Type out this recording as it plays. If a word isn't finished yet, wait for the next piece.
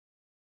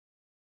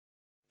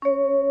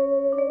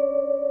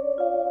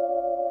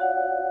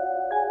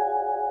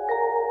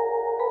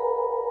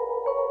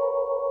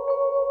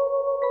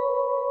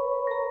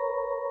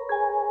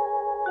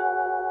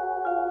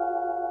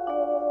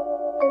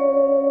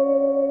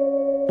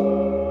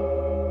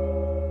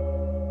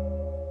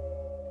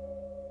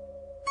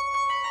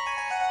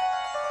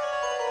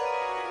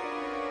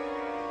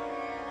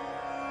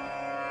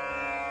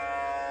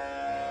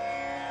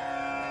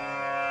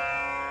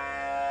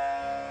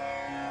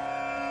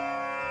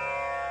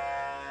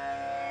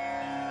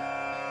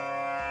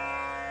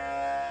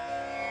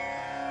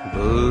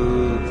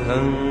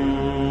बुद्धं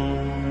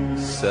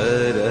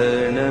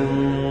शरणं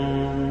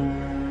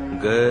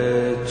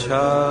गच्छामि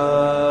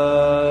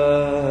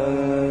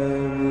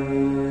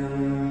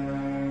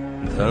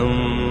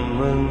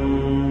धम्मं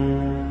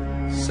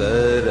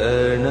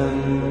शरणं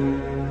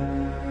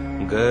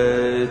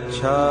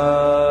गच्छामि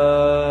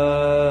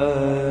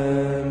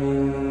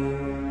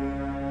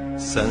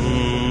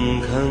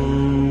संघं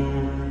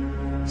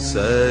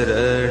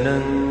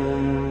शरणं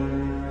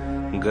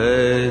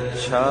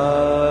गच्छामि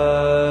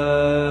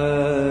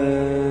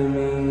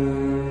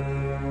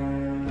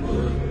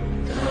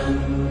बुद्धं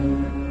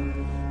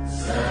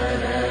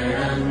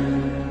शरणं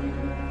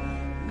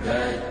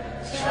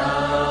गच्छामि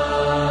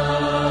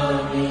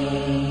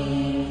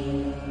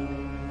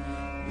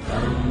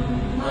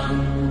धम्मं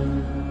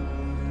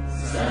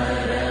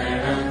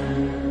शरणं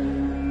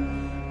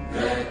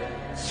गच्छामि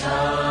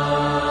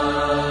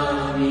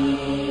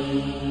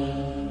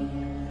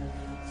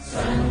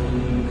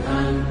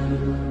संघं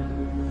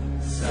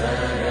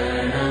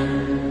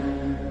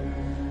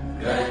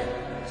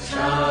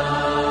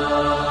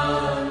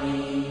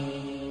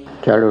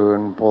เจริ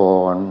ญพ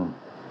ร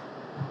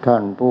ท่า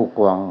นผู้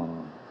ฟัง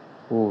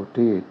ผู้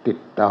ที่ติด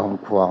ตาม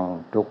ฟัง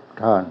ทุก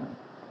ท่าน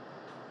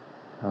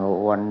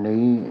วัน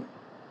นี้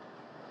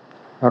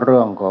เ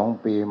รื่องของ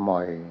ปีให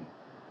ม่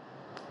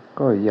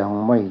ก็ยัง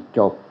ไม่จ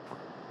บ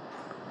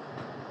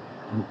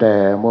แต่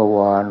เมื่อว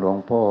านหลวง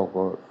พ่อ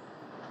ก็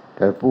ไ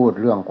ด้พูด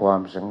เรื่องควา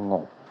มสง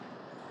บ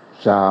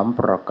3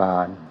ประกา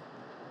ร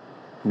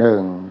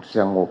1ส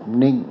งบ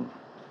นิ่ง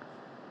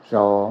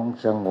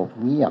2สงบ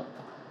เงียบ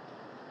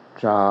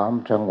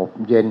3สงบ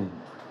เย็น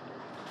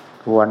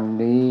วัน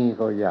นี้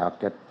ก็อยาก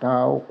จะเท้า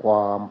คว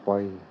ามไป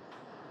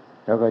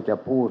แล้วก็จะ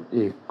พูด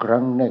อีกค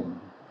รั้งหนึ่ง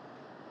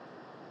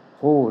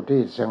ผู้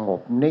ที่สง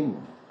บนิ่ง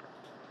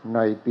ใน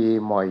ปี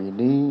ใหม่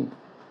นี้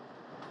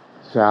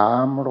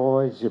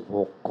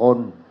316คน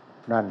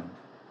นั่น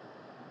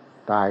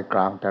ตายกล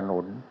างถน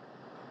น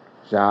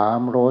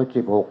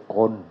316ค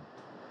น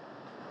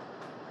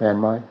เห็น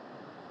ไหม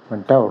มัน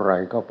เท่าไหร่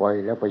ก็ไป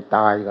แล้วไปต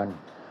ายกัน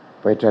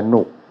ไปส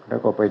นุกแล้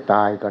วก็ไปต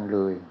ายกันเล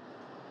ย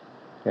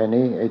แค่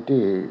นี้ไอ้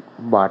ที่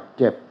บาด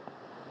เจ็บ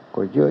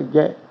ก็เยอะแย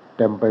ะเ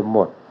ต็มไปหม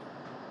ด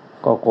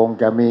ก็คง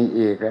จะมี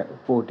อีกแหละ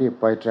ผู้ที่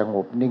ไปสง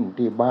บนิ่ง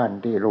ที่บ้าน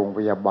ที่โรงพ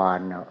ยาบาล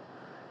นะ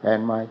เห็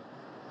นไหม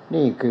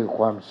นี่คือค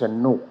วามส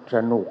นุก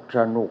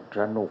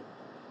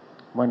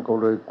มันก็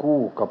เลย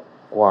กู้กับ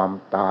ความ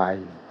ตาย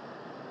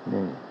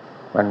นี่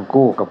มัน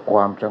กู้กับคว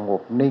ามสง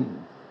บนิ่ง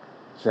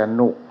ส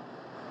นุก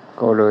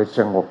ก็เลยส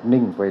งบ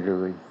นิ่งไปเล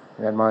ย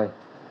เห็นไหม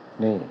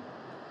นี่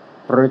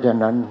เพราะฉะ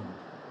นั้น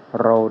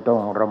เราต้อ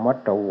งระมัด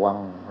ระวัง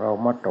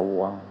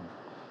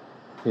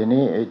ที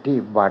นี้ไอ้ที่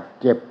บาด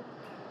เจ็บ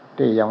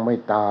ที่ยังไม่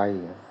ตาย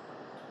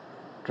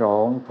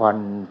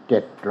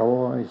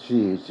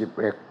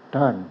 2,741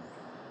 ท่าน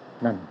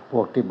นั่นพ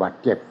วกที่บาด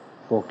เจ็บ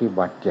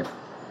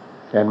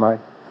เห็นไหม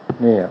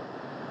นี่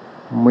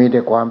มีแต่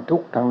ความทุ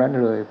กข์ทั้งนั้น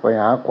เลยไป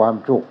หาความ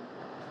สุข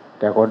แ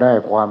ต่ก็ได้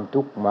ความ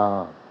ทุกข์มา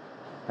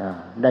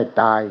ได้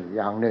ตายอ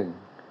ย่างหนึ่ง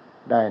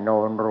ได้นอ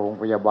นโรง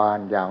พยาบาล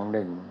อย่างห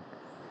นึ่ง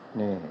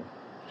นี่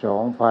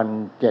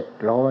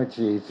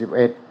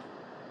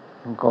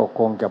2,741 ก็ค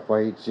งจะไป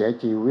เสีย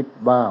ชีวิต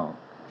บ้าง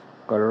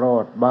ก็รอ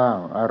ดบ้าง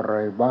อะไร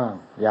บ้าง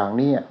อย่าง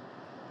นี้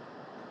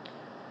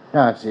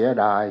น่าเสีย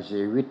ดาย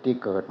ชีวิตที่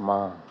เกิดมา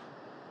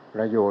ป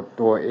ระโยชน์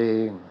ตัวเอ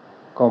ง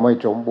ก็ไม่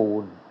สมบู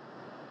รณ์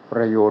ป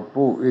ระโยชน์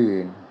ผู้อื่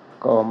น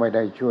ก็ไม่ไ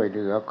ด้ช่วยเห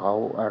ลือเขา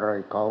อะไร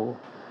เขา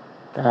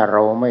ถ้าเร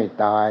าไม่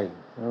ตาย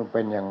เ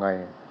ป็นยังไง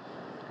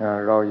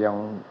เรายัง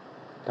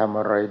ทำ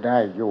อะไรได้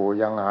อยู่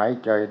ยังหาย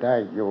ใจได้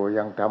อยู่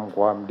ยังทำค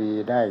วามดี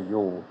ได้อ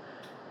ยู่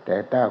แต่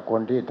ถ้าค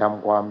นที่ท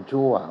ำความ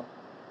ชั่ว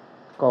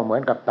ก็เหมือ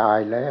นกับตาย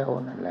แล้ว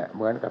นั่นแหละเ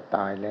หมือนกับต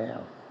ายแล้ว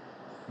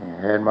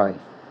เห็นไหม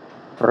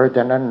เพราะฉ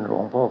ะนั้นหล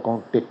วงพ่อคง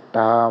ติด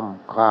ตาม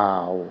ข่า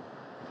ว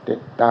ติ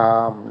ดตา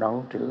มหนัง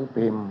สือ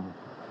พิมพ์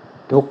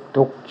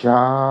ทุกเ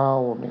ช้า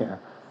เนี่ย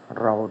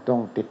เราต้อ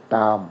งติดต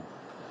าม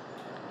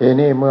ที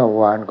นี้เมื่อ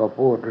วานก็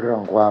พูดเรื่อ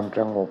งความส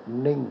งบ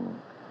นิ่ง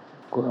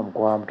เรื่อง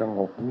ความสง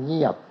บเ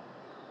งียบ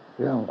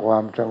เรื่องควา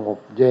มสงบ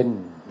เย็น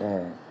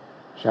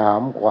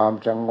3ความ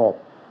สงบ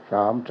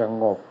3ส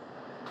งบ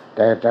แ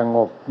ต่สง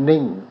บ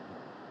นิ่ง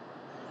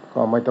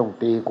ก็ไม่ต้อง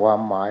ตีความ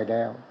หมายแ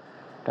ล้ว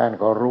ท่าน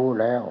ก็รู้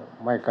แล้ว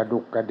ไม่กระดุ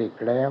กกระดิก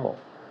แล้ว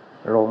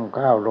ลมเ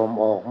ข้าลม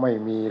ออกไม่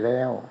มีแ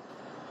ล้ว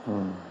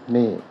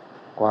นี่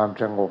ความ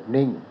สงบ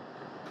นิ่ง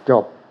จ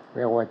บเ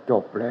รียกว่าจ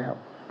บแล้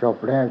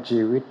ว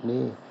ชีวิต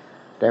นี้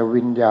แต่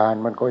วิญญาณ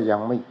มันก็ยั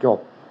งไม่จบ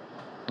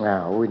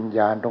วิญญ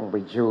าณต้องไป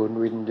เชิญ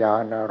วิญญา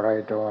ณอะไร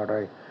ต่ออะไร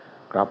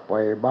กลับไป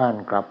บ้าน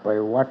กลับไป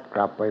วัดก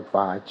ลับไป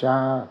ป่าช้า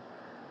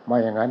ไม่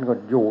อย่างนั้นก็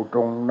อยู่ต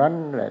รงนั้น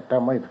แหละถ้า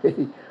ไม่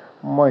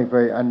ไป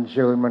อัญเ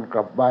ชิญมันก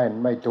ลับบ้าน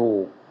ไม่ถู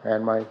กเห็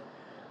นไหม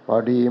พอ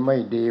ดีไม่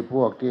ดีพ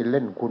วกที่เ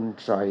ล่นคุณ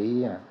ไสย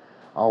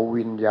เอา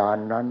วิญญาณ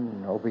นั้น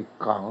เอาไป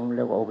ขังแ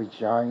ล้วเอาไป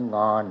ใช้ง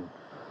าน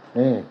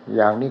นี่อ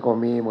ย่างนี้ก็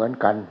มีเหมือน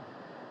กัน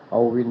เอ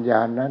าวิญญ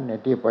าณนั้นเนี่ย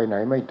ที่ไปไหน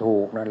ไม่ถู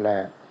กนั่นแหล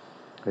ะ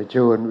ไปเ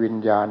ชิญวิญ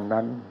ญาณ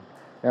นั้น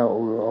แล้ว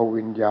เอา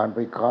วิญญาณไป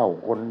เข้า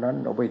คนนั้น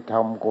เอาไปท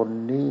ำคน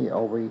นี้เอ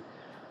าไป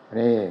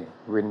นี่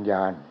วิญญ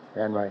าณเ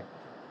ห็นไหม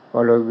ก็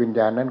เลยวิญ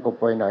ญาณนั้นก็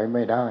ไปไหนไ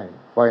ม่ได้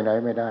ไปไหน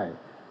ไม่ได้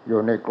อยู่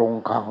ในกรง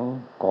ขัง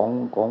ข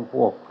องพ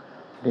วก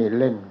นี่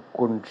เล่น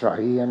คุณไส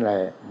ยนั่นแหล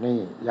ะนี่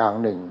อย่าง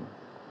หนึ่ง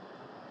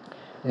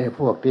นี่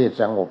พวกที่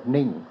สงบ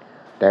นิ่ง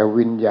แต่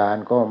วิญญาณ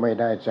ก็ไม่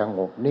ได้สง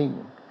บนิ่ง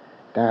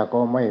แต่ก็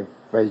ไม่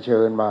ไปเชิ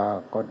ญมา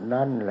ก็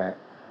นั่นแหละ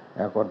แ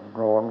ล้วก็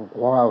นอนค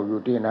ว้าอยู่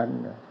ที่นั้น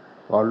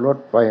พอรถ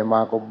ไปมา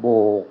ก็โบ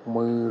ก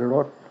มือร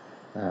ถ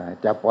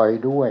จะไป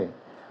ด้วย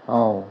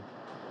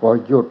พอ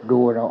หยุดดู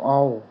เรา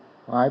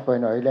หายไป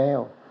ไหนแล้ว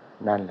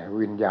นั่นแหละ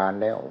วิญญาณ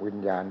แล้ววิญ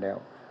ญาณแล้ว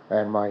เห็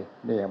นไหม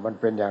เนี่ยมัน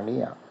เป็นอย่างนี้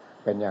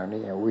เป็นอย่าง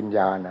นี้วิญญ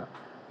าณ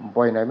ไป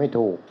ไหนไม่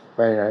ถูกไป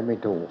ไหนไม่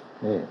ถูก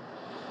นี่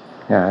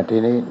ที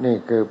นี้นี่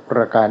คือป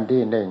ระการ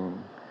ที่หนึ่ง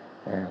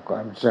คว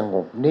ามสง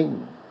บนิ่ง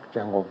ส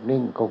งบนิ่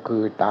งก็คื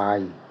อตาย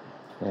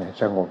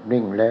สงบ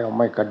นิ่งแล้วไ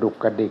ม่กระดุก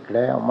กระดิกแ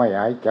ล้วไม่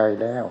หายใจ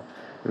แล้ว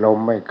ลม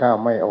ไม่เข้า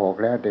ไม่ออก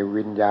แล้วแต่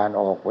วิญญาณ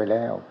ออกไปแ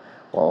ล้ว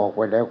พอออกไ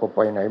ปแล้วก็ไป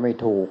ไหนไม่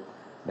ถูก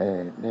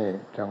นี่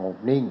สงบ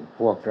นิ่ง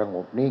พวกสง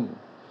บนิ่ง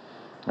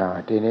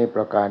ทีนี้ป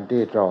ระการ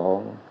ที่สอง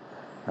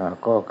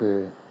ก็คือ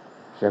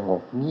สง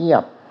บเงีย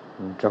บ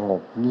สง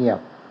บเงียบ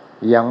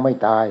ยังไม่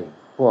ตาย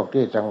พวก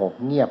ที่สงบ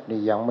เงียบนี่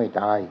ยังไม่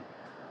ตาย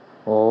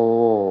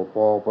พ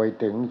อไป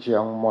ถึงเชีย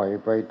งใหม่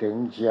ไปถึง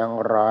เชียง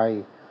ราย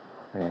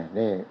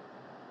นี่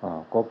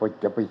ก็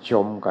จะไปช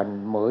มกัน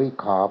เหมย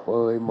ขาบ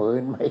เหมย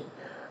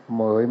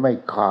ไม่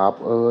ขาบ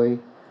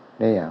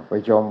เนี่ยไป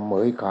ชมเหม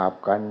ยขาบ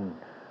กัน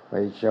ไป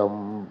ชม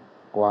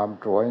ความ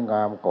สวยง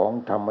ามของ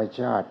ธรรม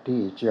ชาติ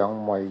ที่เชียง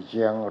ใหม่เ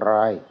ชียงร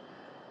าย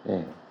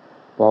นี่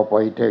พอไป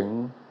ถึง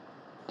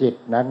จิต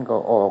นั้นก็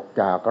ออก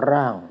จาก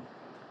ร่าง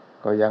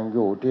ก็ยังอ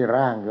ยู่ที่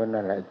ร่างอยู่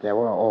นั่นแหละแต่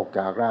ว่าออกจ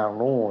ากร่าง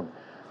นู่น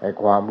ไอ้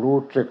ความรู้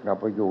สึกนะ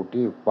ไปอยู่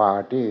ที่ป่า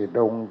ที่ด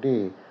ง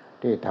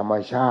ที่ธรรม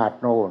ชาติ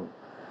โน่น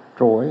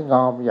สวยง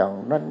ามอย่าง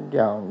นั้นอ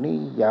ย่างนี้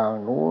อย่าง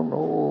นู้น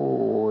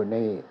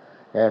นี่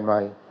เห็นไหม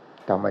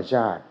ธรรมช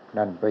าติ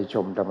นั่นไปช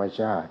มธรรม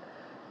ชาติ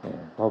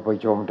พอไป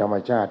ชมธรรม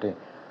ชาติ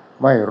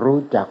ไม่รู้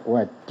จักว่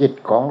าจิต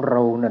ของเร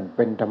านั่นเ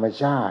ป็นธรรม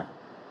ชาติ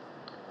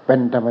เป็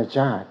นธรรมช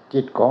าติ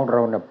จิตของเร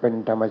าน่ะเป็น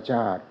ธรรมช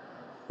าติ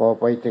พอ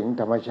ไปถึง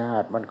ธรรมชา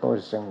ติมันก็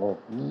สงบ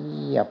เ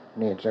งียบ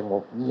นี่สง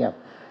บเงียบ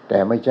แต่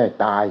ไม่ใช่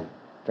ตาย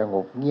สง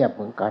บเงียบเ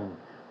หมือนกัน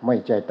ไม่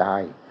ใช่ตา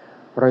ย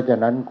เพราะฉะ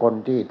นั้นคน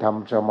ที่ท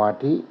ำสมา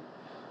ธิ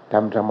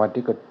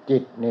ก็จิ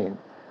ตนี่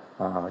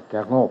ส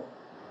งบ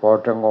พอ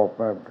สงบ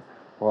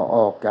พออ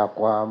อกจาก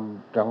ความ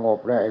สงบ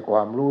และไอ้คว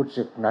ามรู้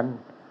สึกนั้น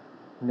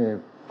นี่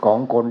ของ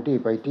คนที่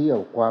ไปเที่ยว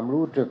ความ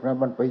รู้สึกนั้น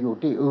มันไปอยู่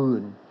ที่อื่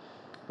น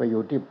ไปอ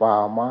ยู่ที่ป่า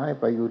ไม้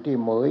ไปอยู่ที่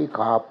เหมยข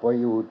าบไป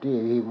อยู่ที่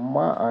หิม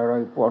ะอะไร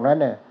พวกนั้น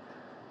เนี่ย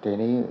ที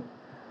นี้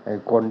ไอ้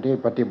คนที่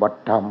ปฏิบัติ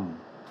ธรรม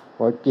พ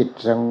อจิต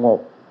สง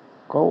บ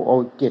เขาเอา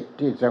จิต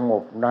ที่สง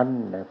บนั้น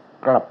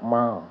กลับม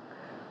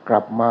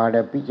าแ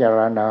ล้วพิจาร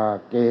ณา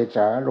เกส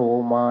าโล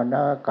มาน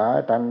ะขา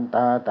ตันต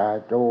าตา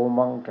โจ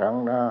มังสัง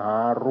นาหา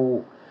รู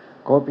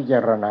ก็พิจา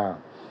รณา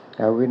แ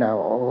ล้ววินา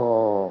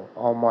เ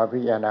อามาพิ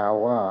จารณา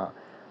ว่า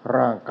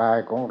ร่างกาย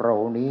ของเรา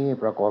นี้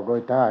ประกอบด้ว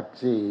ยธาตุ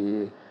สี่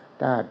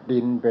ธาตุดิ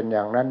นเป็นอ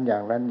ย่างนั้นอย่า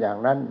งนั้นอย่าง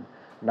นั้น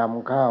น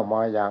ำข้าวม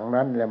าอย่าง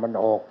นั้นแล้วมัน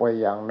ออกไป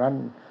อย่างนั้น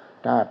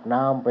ธาตุ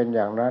น้ำเป็นอ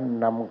ย่างนั้น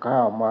นำข้า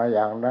วมาอ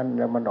ย่างนั้นแ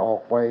ล้วมันออก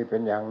ไปเป็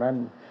นอย่างนั้น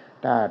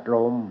ธาตุล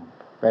ม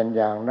เป็น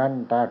อย่างนั้น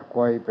ธาตุไฟ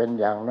เป็น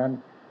อย่างนั้น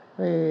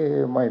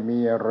ไม่มี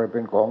อะไรเป็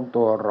นของ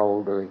ตัวเรา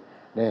เลย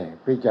นี่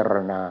พิจาร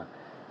ณา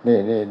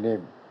นี่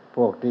พ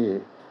วกที่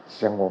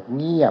สงบ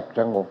เงียบพอ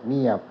สงบเ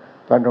งียบ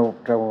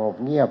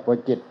พอ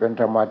จิตเป็น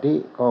สมาธิ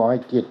ก็ให้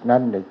จิตนั้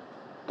น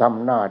ท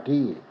ำหน้า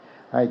ที่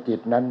ให้จิ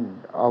ตนั้น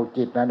เอา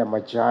จิตนั้นม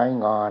าใช้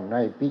งานใ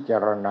ห้พิจา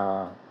รณา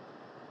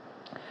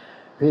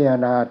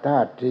ธา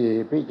ตุสี่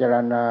พิจาร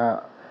ณา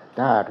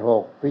ธาตุห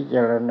กพิจ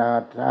ารณา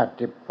ธาตุ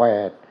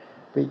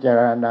18พิจา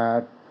รณา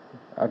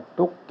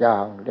ทุกอย่า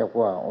งเรียก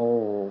ว่า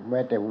แม้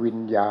แต่วิ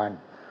ญญา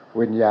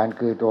ณ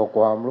คือตัวค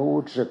วามรู้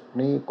สึก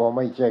นี้ก็ไ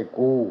ม่ใช่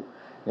กู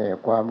เนี่ย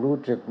ความรู้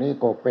สึกนี้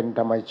ก็เป็น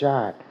ธรรมชา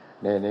ติ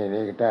นี่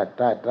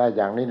ถ้าอ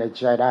ย่างนี้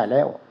ใช้ได้แ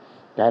ล้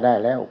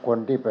วคน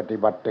ที่ปฏิ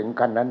บัติถึง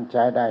ขั้นนั้นใ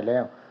ช้ได้แล้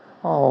ว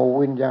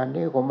วิญญาณ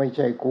นี้ก็ไม่ใ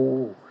ช่กู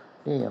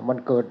นี่มัน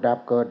เกิดดับ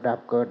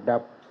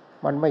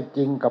มันไม่จ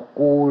ริงกับ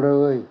กูเล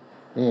ย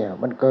เนี่ย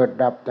มันเกิด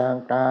ดับทาง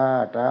ตา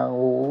ทาง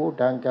หู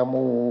ทางจ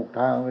มูก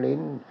ทางลิ้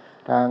น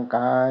ทางก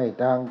าย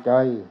ทางใจ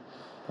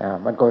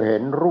มันก็เห็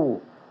นรูป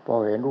พอ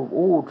เห็นรูป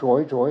ส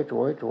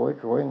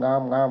วยงา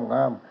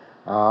ม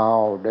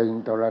ดึง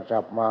โทรศั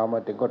พท์มา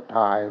ถึงก็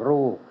ถ่าย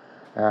รูป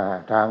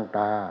ทางต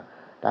า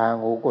ทาง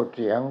หูก็เ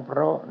สียงเพร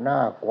าะหน้า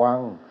กวัง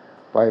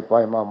ไป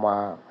มา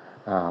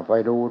ไป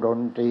ดูด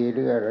นตรีห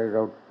รืออะไรเร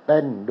าเ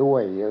ต้นด้ว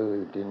ย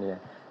ทีเนี้ย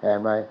เห็น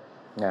ไหม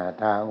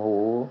ทางหู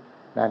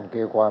นั่น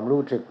คือความ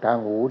รู้สึกทาง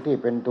หูที่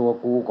เป็นตัว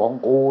กูของ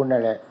กูนั่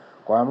นแหละ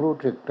ความรู้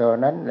สึกเท่า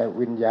นั้นแหละ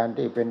วิญญาณ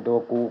ที่เป็นตัว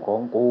กูขอ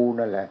งกู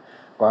นั่นแหละ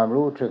ความ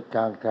รู้สึกท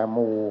างจ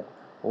มูก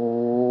โอ้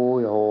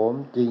ยหอม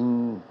จริง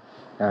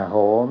ห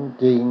อม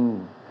จริง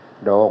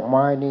ดอกไ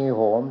ม้นี่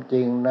หอมจ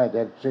ริงน่าจ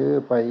ะซื้อ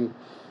ไป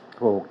ป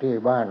ลูกที่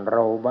บ้านเร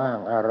าบ้าง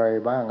อะไร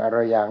บ้างอะไร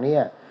อย่างเนี้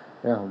ย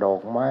เรื่องดอ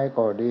กไม้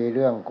ก็ดีเ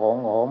รื่องของ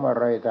หอมอะ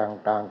ไร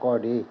ต่างๆก็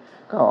ดี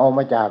ก็เอาม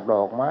าจากด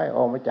อกไม้เอ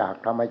ามาจาก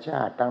ธรรมชา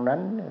ติทั้งนั้น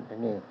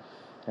นี่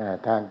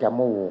ทางจ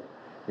มูก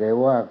หรือ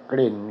ว่าก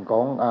ลิ่นข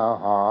องอา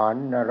หาร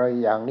อะไร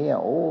อย่างเนี้ย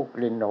โอ้ก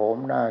ลิ่นหอม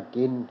น่า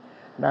กิน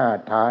น่า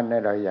ทานอ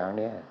ะไรอย่างเ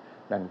นี้ย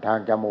นั่นทาง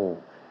จมูก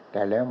แ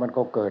ต่แล้วมัน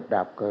ก็เกิด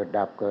ดับเกิด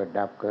ดับเกิด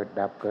ดับเกิด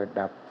ดับเกิด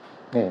ดับ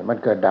นี่มัน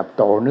เกิดดับ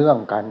ต่อเนื่อง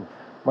กัน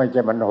ไม่ใ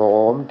ช่มันห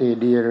อมที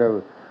เดียวเลย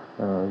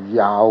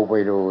ยาวไป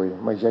เลย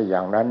ไม่ใช่อย่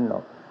างนั้นหร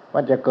อกมั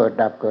นจะเกิด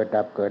ดับเกิด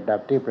ดับเกิดดั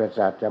บที่ประส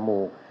าทจมู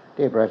ก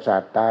ที่ประสา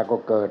ทตาก็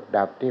เกิด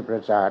ดับที่ปร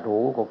ะสาทหู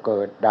ก็เ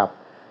กิดดับ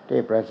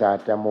ที่ประสาท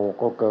จมูก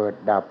ก็เกิด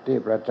ดับที่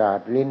ประสาท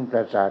ลิ้นปร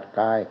ะสาท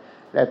กาย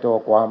และตัว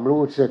ความ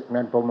รู้สึก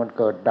นั้นพอมัน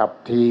เกิดดับ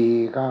ที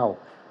เข้า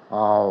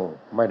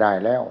ไม่ได้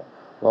แล้ว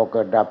พอเ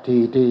กิดดับที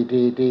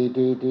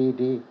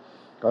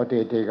ก็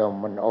ทีก็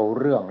มันเอา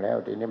เรื่องแล้ว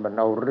ทีนี้มัน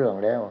เอาเรื่อง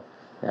แล้ว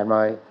เห็นไหม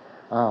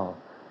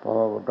พอ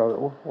เรา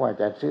ว่า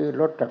จะซื้อ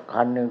รถสัก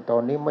คันหนึ่งตอ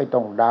นนี้ไม่ต้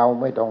องดาว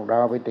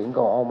ไปถึง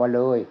ก็เอามาเ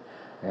ลย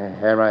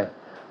เห็นไหม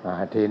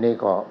ทีนี้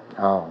ก็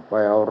ไป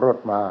เอารถ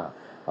มา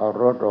เอา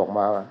รถออกม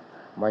า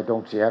ไม่ต้อ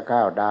งเสียค่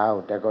าดาว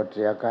แต่ก็เ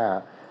สียค่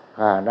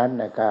านั้น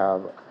นะค่า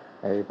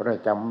ประ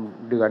จ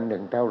ำเดือนหนึ่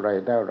งเท่าไร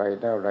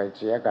เ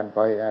สียกันไป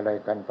อะไร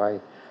กันไป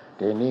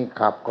ทีนี้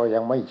ขับก็ยั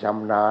งไม่ช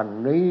ำนาญ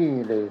นี่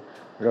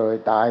เลย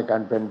ตายกั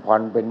นเป็นพั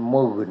นเป็นห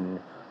มื่น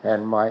เห็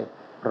นไหม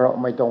เพราะ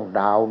ไม่ต้อง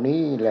ดาว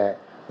นี่แหละ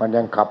มัน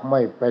ยังขับไ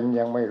ม่เป็น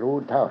ยังไม่รู้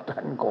เท่าทั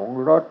นของ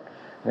รถ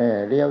เนี่ย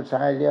เลี้ยวซ้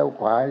ายเลี้ยว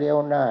ขวาเลี้ยว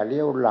หน้าเ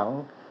ลี้ยวหลัง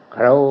โค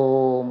ร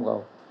มก็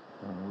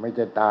ไม่จ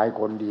ะตาย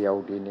คนเดียว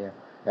ทีเนี้ย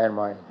เห็นไห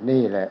ม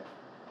นี่แหละ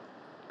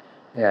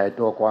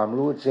ตัวความ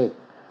รู้สึก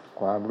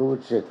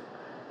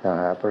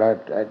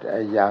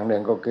อย่างหนึ่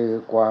งก็คือ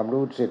ความ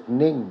รู้สึก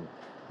นิ่ง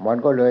มัน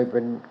ก็เลยเป็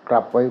นก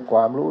ลับไปคว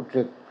ามรู้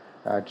สึก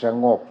ส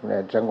งบเนี่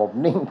ยสงบ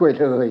นิ่งไป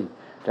เลย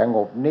สง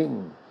บนิ่ง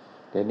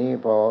ทีนี้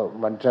พอ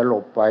มันสล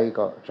บไป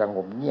ก็สง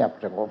บเงียบ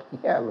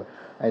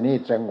ไอ้นี่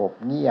สงบ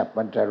เงียบ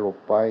มันสลบ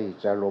ไ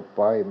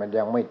ปมัน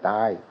ยังไม่ต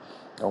าย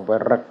ต้องไป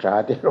รักษา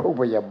ที่โรง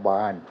พยาบ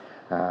าล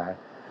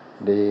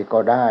ดีก็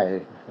ได้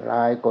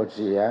ร้ายก็เ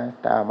สีย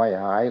ถ้าไม่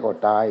หายก็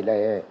ตายเล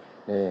ย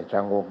นี่ส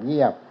งบเ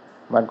งียบ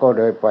มันก็เ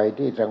ลยไป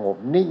ที่สงบ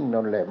นิ่ง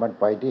นั่นแหละมัน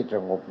ไปที่ส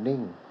งบนิ่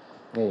ง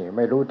นี่ไ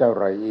ม่รู้เท่า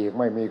ไหร่อีก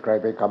ไม่มีใคร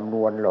ไปคำน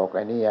วณหรอกไ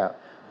อ้นี่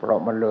เพราะ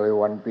มันเลย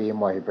วันปีใ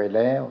หม่ไปแ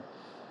ล้ว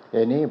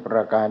ทีนี้ปร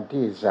ะการ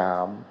ที่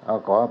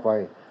3ขอไป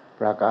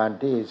ประการ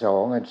ที่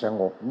2ส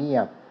งบเงี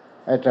ยบ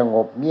ไอ้สง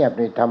บเงียบ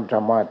นี่ทำส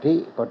มาธิ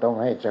ก็ต้อง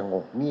ให้สง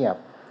บเงียบ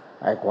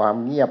ไอ้ความ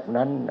เงียบ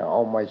นั้นเอ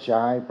ามาใ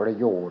ช้ประ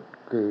โยชน์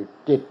คือ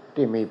จิต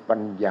ที่มีปั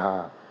ญญา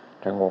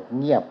สงบ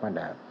เงียบมั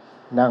น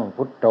นั่ง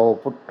พุทโธ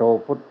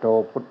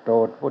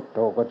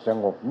ก็ส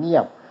งบเงี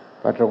ยบ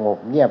พอสงบ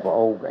เงียบเอ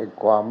าไอ้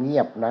ความเงี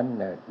ยบนั้น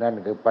นั่น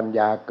คือปัญญ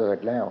าเกิด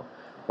แล้ว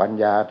ปัญ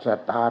ญาส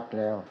ตาร์ท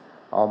แล้ว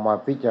เอามา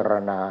พิจาร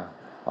ณา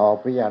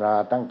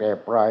ตั้งแต่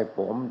ปลายผ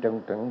มจน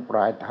ถึงปล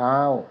ายเท้า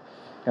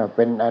เ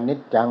ป็นอนิจ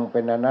จังเป็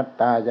นอนัต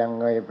ตายัง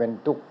ไงเป็น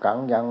ทุกขัง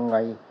ยังไง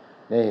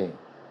นี่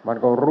มัน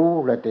ก็รู้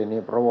แล้วที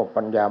นี้เพราะว่า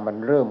ปัญญามัน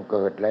เริ่มเ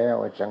กิดแล้ว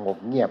สงบ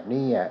เงียบ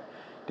นี่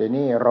ที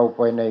นี้เราไ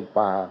ปใน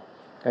ป่า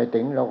ไป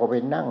ถึงเราก็ไป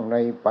นั่งใน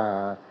ป่า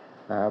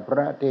พร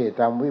ะที่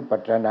ทำวิปั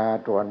สสนา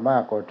ส่วนมา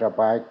กก็จะไ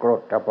ปกร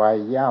ดจะไป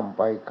ย่ำไ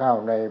ปเข้า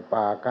ใน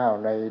ป่าเข้า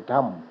ใน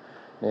ถ้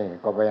ำนี่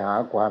ก็ไปหา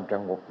ความส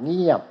งบเ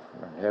งียบ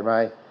เห็นไหม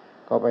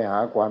ก็ไปหา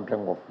ความส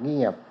งบเ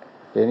งียบ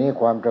ทีนี้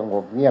ความสง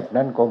บเงียบ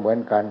นั้นก็เหมือน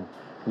กัน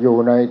อยู่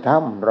ในถ้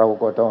ำเรา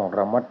ก็ต้องร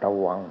ะมัดระ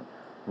วัง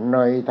ใน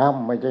ถ้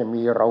ำไม่ใช่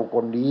มีเราค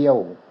นเดียว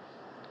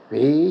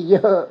ผีเย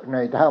อะใน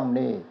ถ้ำ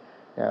นี่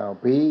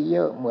ผีเย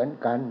อะเหมือน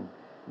กัน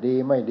ดี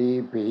ไม่ดี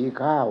ผี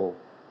เข้า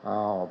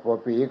พอ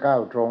ผีเข้า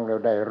ตรงเรา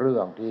ได้เรื่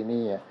องที่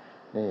นี่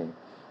นี่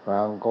บ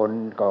างคน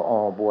ก็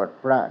บวช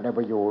พระได้ไป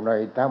อยู่ใน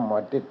ถ้ำอ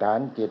ธิษฐาน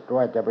จิต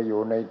ว่าจะไปอ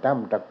ยู่ในถ้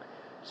ำสัก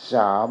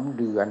3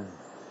 เดือน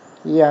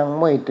ยัง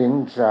ไม่ถึง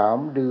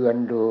3 เดือน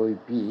เลย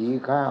ผี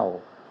เข้า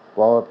พ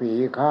อผี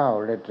เข้า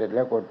แล้วเสร็จแ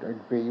ล้วก็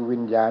ผีวิ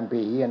ญญาณ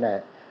ผี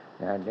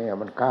นี่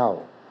มันเข้า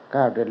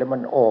เสร็จแล้วมั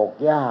นออก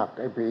ยาก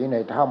ไอ้ผีใน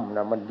ถ้ำน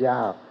ะมันย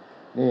าก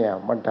เนี่ย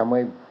มันทำใ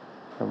ห้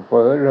เผล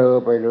อเลอ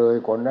ไปเลย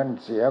คนนั้น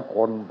เสียค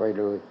นไป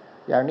เลย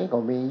อย่างนี้ก็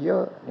มีเยอ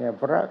ะเนี่ย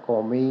พระก็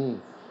มี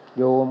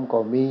โยมก็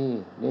มี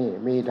นี่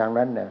มีทาง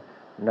นั้นเนี่ย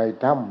ใน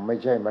ถ้ำไม่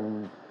ใช่มัน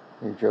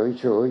เ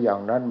ฉยๆอย่า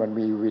งนั้นมัน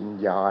มีวิญ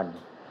ญาณ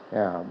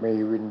มี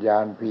วิญญา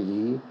ณผี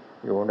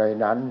อยู่ใน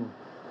นั้น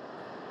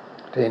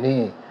ที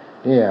นี้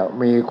เนี่ย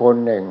มีคน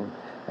หนึ่ง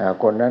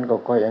คนนั้นก็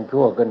ค่อยยัง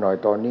ชั่วขึ้นหน่อย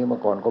ตอนนี้เมื่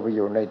อก่อนก็ไปอ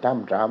ยู่ในถ้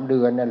ำ3 เดื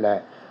อนนั่นแหละ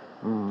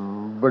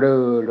เบล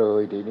อเล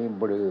ยทีนี้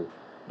เบลอ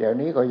เดี๋ยว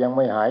นี้ก็ยังไ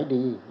ม่หาย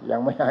ดียัง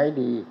ไม่หาย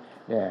ดี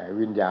เนี่ย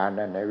วิญญาณ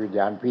นั่นวิญญ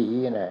าณผี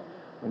เนี่ย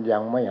มันยั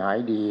งไม่หาย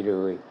ดีเล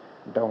ย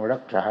ต้องรั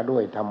กษาด้ว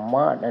ยธรรม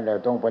ะนั่นแหละ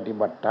ต้องปฏิ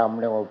บัติธรรม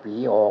แล้วเอาผี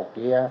ออกเ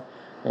สีย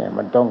เนี่ย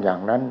มันต้องอย่า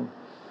งนั้น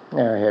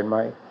เห็นไหม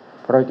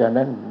เพราะฉะ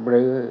นั้นเบ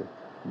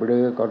ล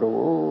อก็ดู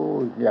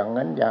อย่าง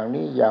นั้นอย่าง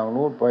นี้อย่าง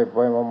นู้นไป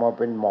มาเ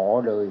ป็นหมอ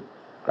เลย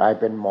กลาย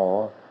เป็นหมอ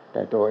แ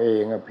ต่ตัวเอ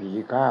งผี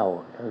เข้า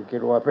คิ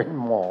ดว่าเป็น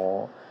หมอ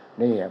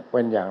นี่เป็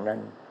นอย่างนั้น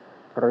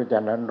เพราะฉ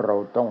ะนั้นเรา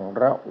ต้อง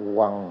ระ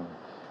วัง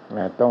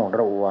ต้องร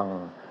ะวัง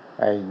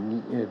ไอ้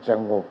ส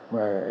งบ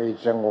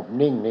สงบ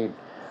นิ่งนี่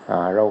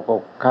เราก็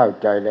เข้า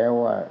ใจแล้ว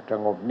ว่าส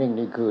งบนิ่ง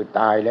นี่คือ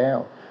ตายแล้ว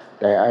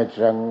แต่ไอ้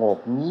สงบ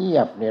เงี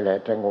ยบนี่แหละ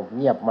สงบเ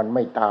งียบมันไ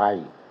ม่ตาย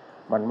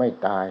มันไม่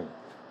ตา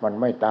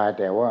ย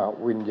แต่ว่า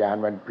วิญญาณ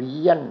มันเ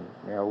พี้ยน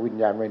เนี่ยวิญ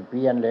ญาณมันเ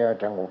พี้ยนแล้ว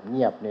สงบเ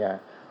งียบเนี่ย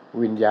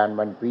วิญญาณ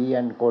มันเพี้ย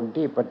นคน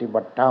ที่ปฏิ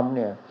บัติธรรมเ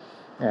นี่ย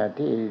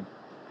ที่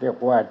เรียก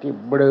ว่าที่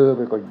เบลอไป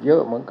ก็เยอ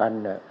ะเหมือนกัน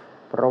เนี่ย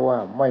เพราะว่า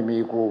ไม่มี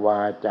ครูบา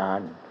อาจาร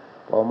ย์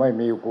พอไม่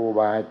มีครูบ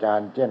าอาจาร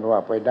ย์เช่นว่า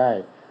ไปได้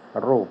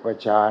รูป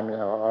ฌาน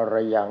อะไร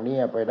อย่างนี้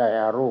ไปได้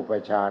อารูป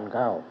ฌานเ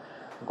ข้า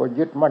ก็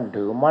ยึดมั่น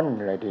ถือมั่น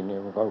อะไรทีนี้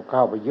มันก็เข้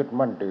าไปยึด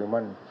มั่นถือ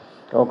มั่น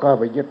เขาเข้า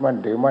ไปยึดมั่น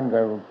ถือมั่นกั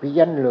นเพี้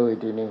ยนเลย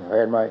ทีนี้เ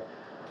ห็นไหม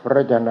เพรา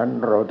ะฉะนั้น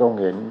เราต้อง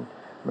เห็น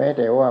แม้แ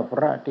ต่ว่าพ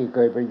ระที่เค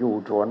ยไปอยู่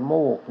สวนโม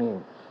กนี่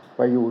ไป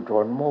อยู่ส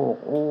วนโมก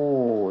โอ้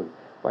ย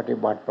ปฏิ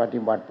บัติพ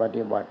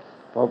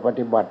อป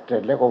ฏิบัติเสร็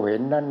จแล้วก็เห็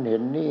นนั่นเห็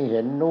นนี่เ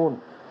ห็นนู่น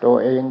ตัว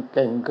เองเ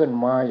ก่งขึ้น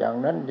มาอย่าง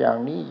นั้นอย่าง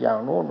นี้อย่าง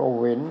โน้น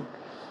เ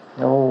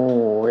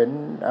ห็น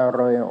อะไ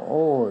รโ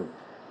อ้ย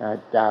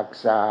จาก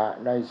สระ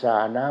ในสระ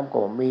น้ำ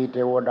ก็มีเท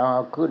วดา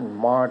ขึ้น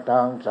มาท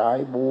างสาย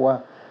บัว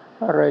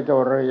อะไรต่อ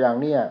อะไรอย่าง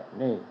เนี้ย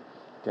นี่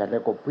แต่แล้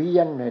วก็เพี้ย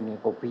นเลยนี่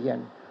ก็เพี้ยน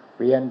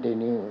ที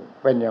นี้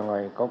เป็นยังไง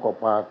เขาก็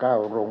พาเข้า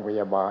โรงพ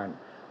ยาบาล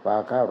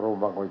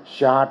ก็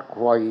ชาร์จ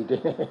ไฟที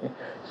นี้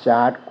ช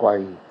าร์จไฟ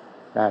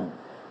นั่น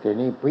ที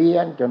นี้เพี้ย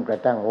นจนกระ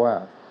ทั่งว่า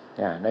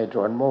ในส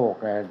วนโมก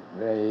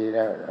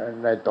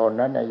ในตอน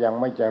นั้นยัง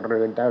ไม่เจ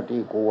ริญเท่า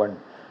ที่ควร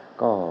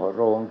ก็โ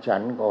รงฉั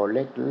นก็เ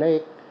ล็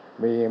ก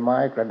ๆมีไม้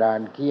กระดา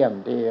นเขี้ยม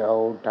ที่เ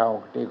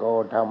ขา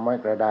ทำไม้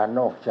กระดาน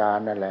นอกชาน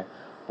นั่นแหละ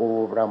ปู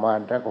ประมาณ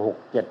สัก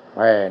6-7 แ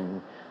ผ่น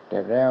แต่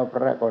แล้วพ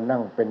ระก็นั่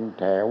งเป็น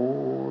แถว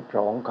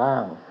2 ข้า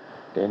ง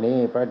ทีนี้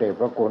พระเดช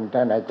พระคุณท่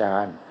านอาจา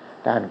รย์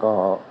ท่านก็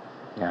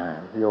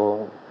โยม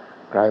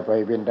ใครไป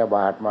บิณฑบ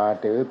าตมา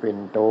ถือปิ่น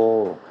โต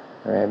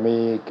มี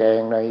แก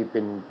งใน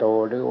ปิ่นโต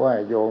หรือว่า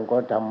โยมก็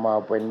ทำมา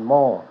เป็นห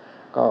ม้อ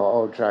ก็เอ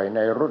าใส่ใน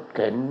รถเ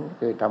ข็น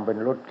คือทำเป็น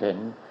รถเข็น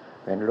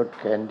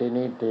ที่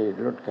นี้ที่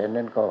รถเข็น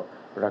นั้นก็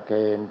ประเค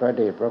นพระเ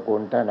ดชพระคุ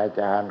ณท่านอา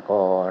จารย์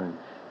ก่อน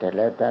แต่แ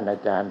ล้วท่านอา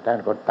จารย์ท่าน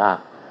ก็ตัก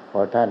พ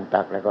อท่าน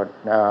ตักแล้วก็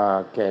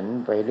เข็น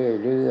ไปเ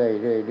รื่อย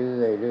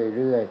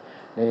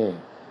นี่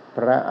พ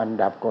ระอัน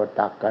ดับก็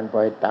ตักกันไ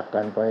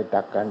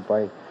ป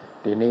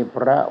ทีนี้พ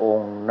ระอง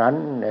ค์นั้น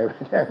เนี่ยเป็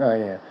นยังไง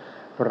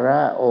พระ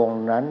อง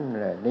ค์นั้น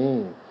นี่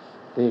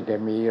ที่จะ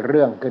มีเ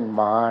รื่องขึ้น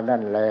มานั่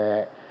นแหละ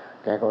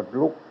แกก็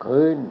ลุก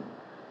ขึ้น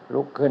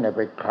ไ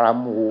ปคล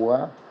ำหัว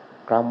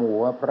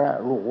พระ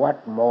ลูกวัด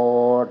หม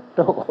ด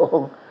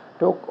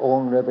ทุกอง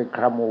ค์เลยไปค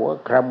ลำหัว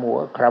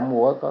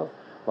ก็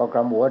พอคล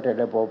ำหัวเสร็จแ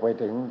ล้วพอไป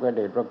ถึงพระเ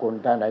ดชพระคุณ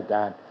ท่านอาจ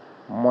ารย์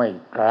ไม่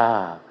กล้า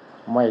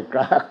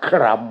ค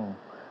ล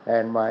ำเห็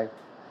นไหม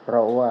เพร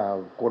าะว่า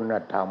คุณ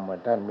ธรรม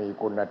ท่านมี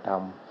คุณธรร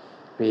ม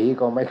ผี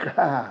ก็ไม่ก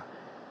ล้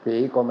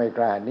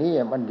านี่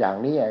มันอย่าง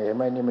นี้เห็นไห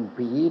มนี่มัน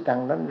ผีทา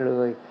งนั้นเล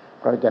ย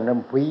เพราะฉะนั้น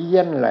เพี้ย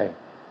นเลย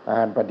ก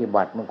ารปฏิ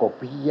บัติมันก็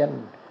เพี้ยน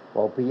พ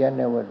อเพี้ยนเ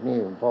นี่ยวันนี้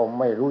พอ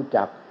ไม่รู้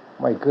จัก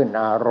ไม่ขึ้น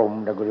อารม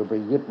ณ์แล้วก็เลยไป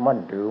ยึดมั่น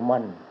ถือ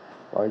มั่น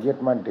พอยึด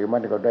มั่นถือมั่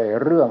นก็ได้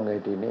เรื่องเลย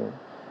ทีนี้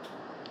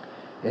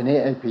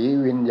ไอ้ผี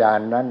วิญญาณ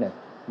นั้นเนี่ย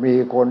มี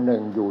คนหนึ่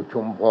งอยู่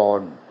ชุมพร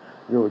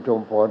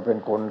เป็น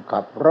คน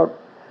ขับรถ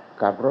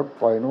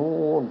ไปนู้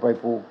นไป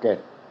ภูเก็ต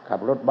ขับ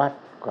รถบั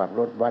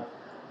ส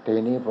ที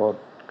นี้พอ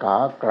ขา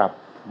กลับ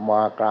ม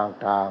ากลาง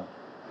ทาง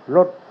ร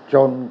ถช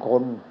นค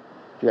น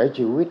เสีย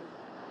ชีวิต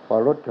พอ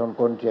รถชน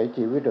คนเสีย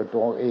ชีวิตตั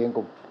วเอง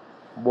ก็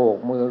โบก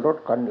มือรถ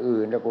คัน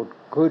อื่นแล้วก็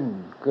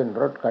ขึ้น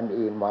รถคัน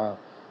อื่นมา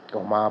ก็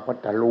มาพั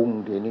ทลุง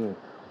ทีนี้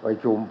ไป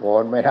ชุมพ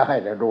รไม่ได้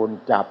แล้วโดน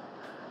จับ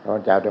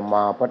จะม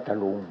าพัท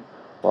ลุง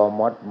พอ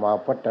มา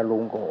พัทลุ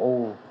งก็โอ้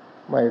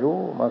ไม่รู้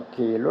มา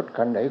ขี่รถ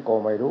คันไหนก็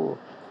ไม่รู้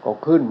ก็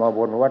ขึ้นมาบ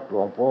นวัดหล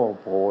วงพ่อ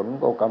ฝน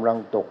ก็กำลัง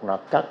ตกหนั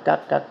กกั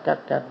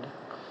ก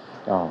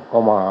ก็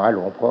มาหาหล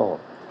วงพ่อ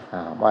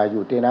มาอ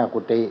ยู่ที่หน้ากุ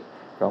ฏิ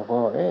หลวงพ่อ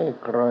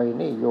ใคร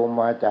นี่โยม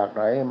มาจากไ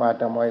หนมา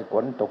ทำไมฝ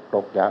นต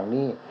กอย่าง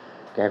นี้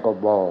แกก็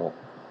บอก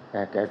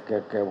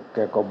แก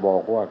ก็บอ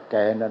กว่าแก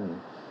นั่น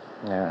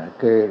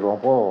คือหลวง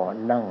พ่อ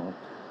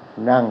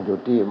นั่งอยู่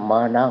ที่ม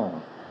านั่ง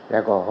แล้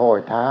วก็ห้อย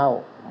เท้า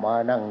มา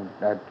นั่ง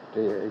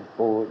ที่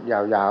ปูย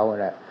าวๆ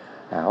แหละ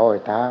ห้อย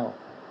เท้า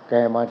แก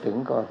มาถึง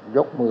ก็ย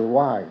กมือไห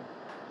ว้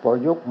พอ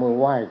ยกมือ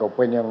ไหว้ก็เ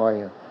ป็นยังไง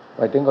ไป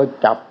ถึงก็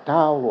จับเ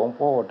ท้าหลวง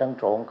พ่อทั้ง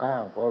 2 ข้า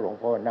งเพราะหลวง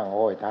พ่อนั่ง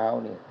ห้อยเท้า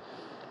นี่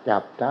จั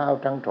บเท้า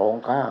ทั้งสอง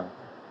ข้าง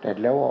แต่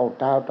แล้วเอา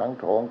เท้าทั้ง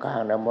สองข้าง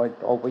นะมา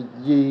เอาไป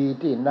ยี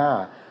ที่หน้า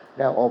แ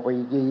ล้วเอาไป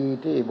ยี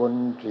ที่บน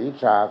ศีร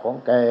ษะของ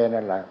แก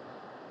นั่นแหละ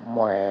แหม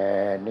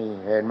นี่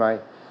เห็นไหม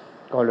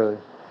ก็เลย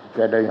แก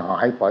ได้หา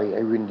ยไปไ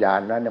อ้วิญญาณ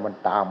นั้นเนี่ยมัน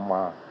ตามม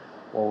า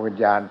พอวิญ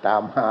ญาณตา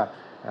มมา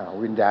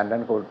วิญญาณนั้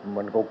นก็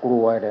มันก็กลั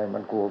วเลยมั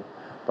นกลัว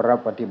พระ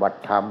ปฏิบัติ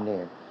ธรรมนี่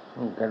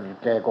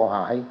แกก็ห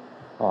าย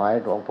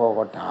หลวงพ่อ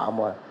ก็ถาม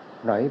ว่า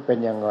ไหนเป็น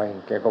ยังไง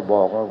แกก็บ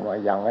อกว่า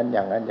อย่างนั้นอ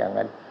ย่างนั้นอย่าง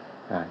นั้น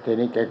ที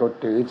นี้แกก็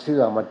ถือเสื้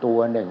อมาตัว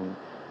หนึ่ง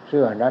เ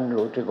สื้อนั้น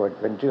รู้สึกว่า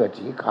เป็นเสื้อ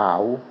สีขา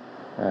ว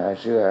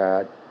เสื้อ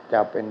จ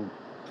ะเป็น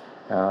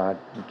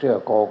เสื้อ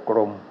กอกล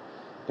ม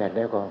แต่แ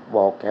ล้วก็บ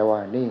อกแกว่า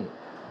นี่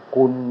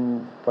คุณ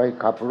ไป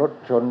ขับรถ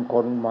ชนค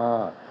นมา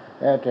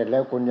เสร็จแล้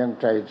วคุณยัง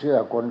ใส่เสื้อ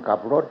คนขั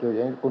บรถอยู่อ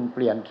ย่างนี้คุณเป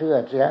ลี่ยนเสื้อ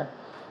เสีย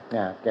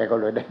แกก็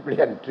เลยได้เป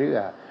ลี่ยนเสื้อ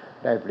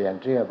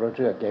เพราะเ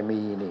สื้อแก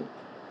มีนี่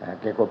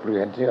แกก็เปลี่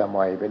ยนเสื้อให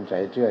ม่เป็นใส่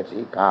เสื้อสี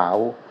ขาว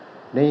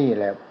นี่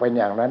แหละเป็น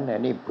อย่างนั้น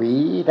นี่ผี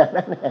ทาง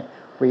นั้น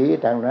ผี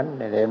ทางนั้น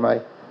เห็นไหม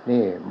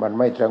นี่มัน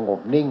ไม่สงบ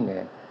นิ่งไง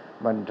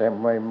มันจะ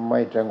ไ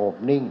ม่สงบ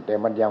นิ่งแต่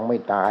มันยังไม่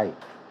ตาย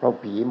เพราะ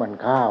ผีมัน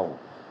เข้า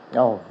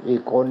อี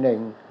กคนหนึ่ง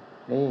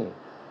นี่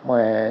แ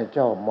ม่เ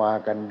จ้ามา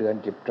กันเดือน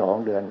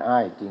12เดือนอ้า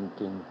ยจ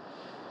ริง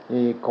ๆ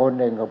อีกคน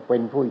หนึ่งก็เป็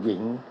นผู้หญิ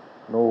ง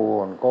นู่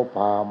นก็พ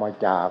ามา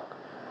จาก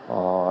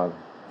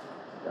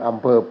อ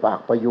ำเภอปาก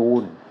ประยู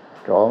น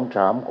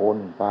2-3คน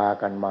พา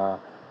กันมา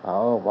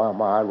ว่า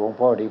มาหลวง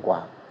พ่อดีกว่า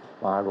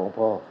มาหลวง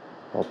พ่อ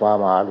พอพา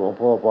มาหลวง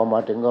พ่อพอมา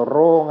ถึงก็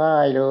ร้องไห้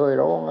เลย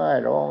ร้องไห้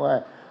ร้องไ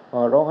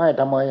ห้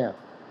ทำไม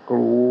ก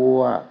ลัว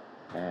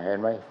เห็น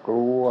ไหมก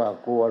ลัว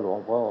หลวง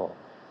พ่อ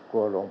กลั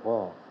วหลวงพ่อ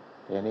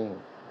ทีนี้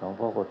หลวง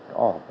พ่อก็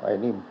ไอ้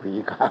นี่ผี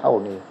เข้า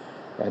นี่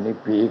ไอ้นี่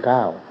ผีเข้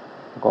า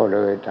ก็เล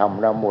ยท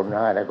ำน้ำมนต์ใ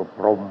ห้แล้วก็พ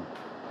รม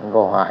มัน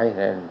ก็หายเ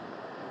ห็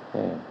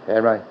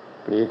นไหม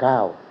ผีเข้า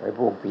ไอ้พ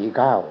วกผีเ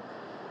ข้า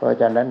เพราะ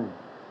ฉะนั้น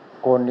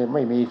คนที่ไ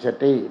ม่มีส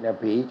ตินะ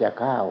ผีจะ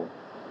เข้า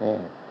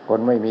คน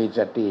ไม่มีส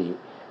ติ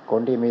ค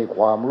นที่มีค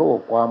วามโลภ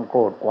ความโกร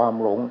ธความ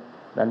หลง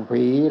นั่น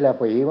ผีละ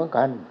ผีเหมือน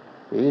กัน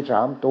ผี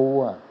3ตัว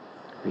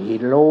ผี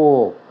โล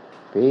ภ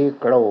ผี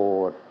โกร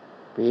ธ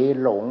ผี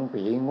หลง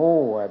ผีโง่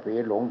ผี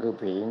หลงคือ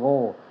ผีโง่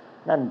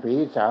นั่นผี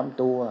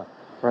3ตัว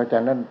เพราะฉ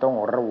ะนั้นต้อง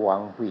ระวั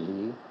งผี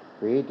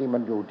ที่มั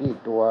นอยู่ที่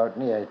ตัว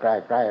นี่ใก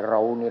ล้ๆเร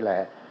านี่แหล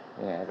ะ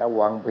ระ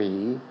วังผี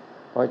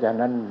เพราะฉะ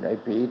นั้นไอ้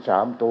ผี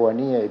3ตัว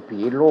นี่ไอ้ผี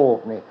โลภ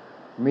นี่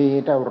มี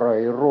เท่าไร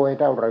รวย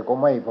เท่าไรก็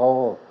ไม่พอ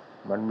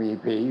มันมี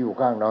ผีอยู่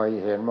ข้างใน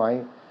เห็นไหม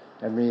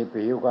มันมี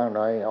ผีอยู่ข้างใ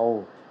นเอา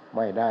ไ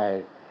ม่ได้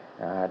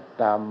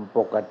ตามป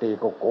กติ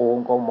ก็โกง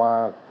ก็มา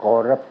คอ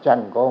ร์รัปชัน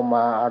ก็ม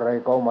าอะไร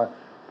ก็มา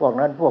พวก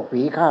นั้นพวก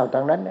ผีข้าว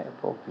ทั้งนั้นเนี่ย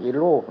พวกผี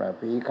โลภนะ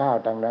ผีข้าว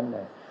ทั้งนั้นเ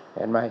นี่ยเ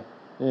ห็นไหม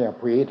เนี่ย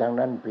ผีทั้ง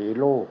นั้นผี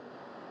โลภ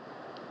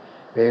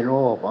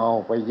เอา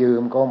ไปยื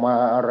มเขามา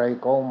อะไร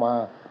เขามา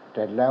เส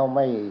ร็จแล้วไ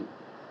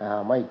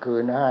ม่คื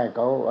นให้เข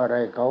าอะไร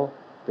เขา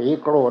ผี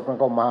โกรธมัน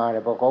ก็มาเล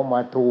ยพอเขามา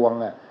ทวง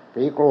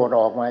ผีโกรธ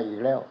ออกมาอีก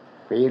แล้ว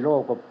ผีโล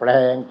ภก็แปล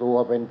งตัว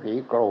เป็นผี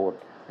โกรธ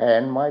เห็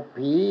นไหม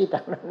ผี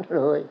ทั้งนั้นเ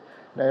ลย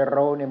ในเร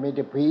าเนี่ยมีแ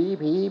ต่ผี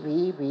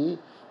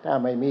ถ้า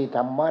ไม่มีธ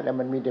รรมะแล้ว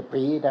มันมีแต่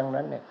ผีทั้ง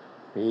นั้นเนี่ย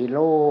ผีโล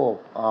ภ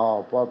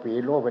พอผี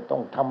โลภไปต้อ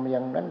งทำอย่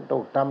างนั้นต้อ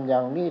งทำอย่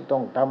างนี้ต้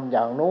องทำอ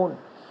ย่างนู้น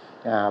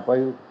ไป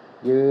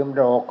ยืม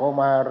ดอกเขา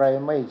มาอะไร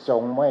ไม่ส่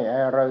งไม่อ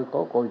ะไรเข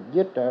าก็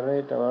ยึดอะไร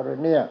ต่ออะไร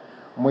เนี่ย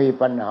มี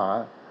ปัญหา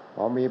พ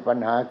อมีปัญ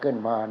หาขึ้น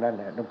มานั่นแ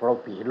หละเพราะ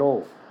ผีโล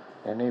ภ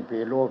แต่นี่ผี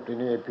โลภที่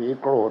นี่ผี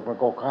โกรธมัน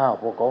ก็ข้าว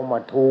พวกเขามา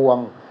ทวง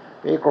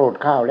ผีโกรธ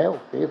ข้าวแล้ว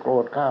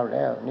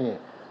นี่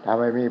ถ้า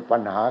ไม่มีปั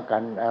ญหากั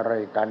นอะไร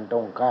กันต้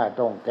องฆ่า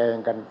ต้องแกล้ง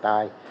กันตา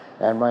ยแ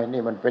ต่ไม่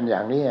นี่มันเป็นอย่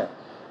างนี้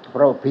เพ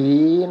ราะผี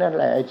นั่นแ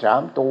หละไอ้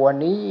3ตัว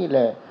นี้แหล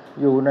ะ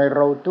อยู่ในเร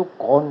าทุก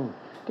คน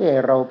ที่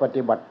เราป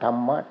ฏิบัติธร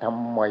รมะท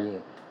ำไม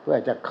เพื่อ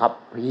จะขับ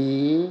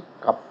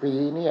ผี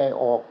นี่ให้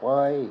ออกไป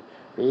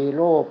ผีโ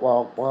ลภออ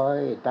กไป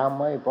ท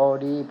ำให้พอ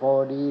ดีพอ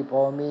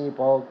มี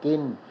พอกิ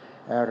น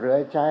เหลือ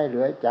ใช้เห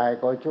ลือจ่าย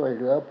ก็ช่วยเ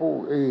หลือผู้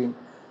อื่น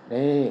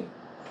นี่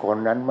คน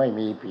นั้นไม่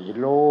มีผี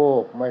โล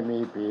ภ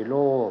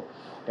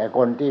แต่ค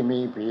นที่มี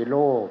ผีโล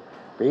ภ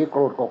ผีโก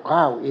รธก็เ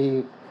ข้าอี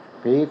ก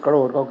ผีโกร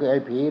ธก็คือไอ้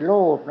ผีโล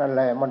ภนั่นแ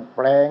หละมันแป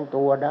ลง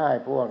ตัวได้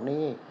พวก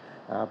นี้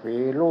ผี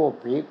โลภ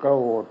ผีโกร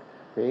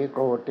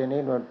ธที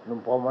นี้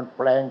พอมันแ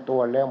ปลงตัว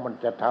แล้วมัน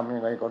จะทำยั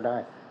งไงก็ได้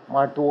ม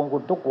าทวงคุ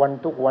ณทุกวัน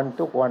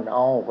เอ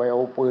าไปเอ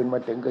าปืนมา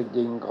ถึงก็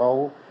ยิงเขา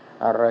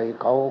อะไร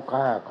เขา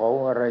ฆ่าเขา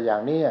อะไรอย่า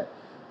งนี้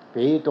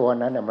ผีตัว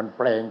นั้นมันแ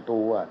ปลง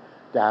ตัว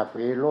จาก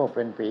ผีโลภเ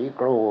ป็นผี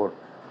โกรธ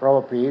เพราะ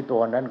ผีตั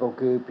วนั้นก็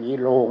คือผี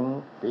หลง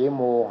ผีโ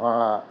มหะ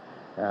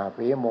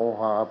ผี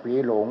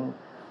หลง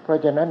เพราะ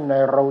ฉะนั้นใน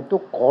เราทุ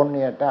กคนเ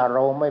นี่ยถ้าเร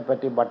าไม่ป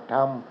ฏิบัติธร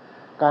รม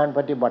การป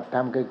ฏิบัติธร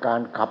รมคือกา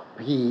รขับ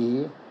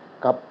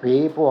ผี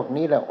พวก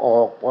นี้แหละอ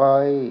อกไป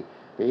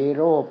ผี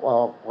โลภอ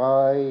อกไป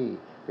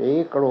ผี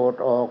โกรธ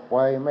ออกไป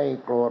ไม่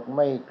โกรธไ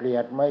ม่เกลีย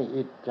ดไม่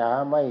อิจฉา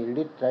ไม่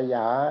ริษย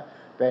า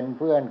เป็นเ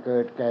พื่อนเกิ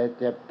ดแก่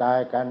เจ็บตาย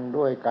กัน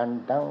ด้วยกัน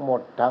ทั้งหม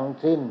ดทั้ง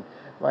สิ้น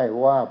ไม่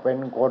ว่าเป็น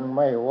คนไ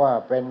ม่ว่า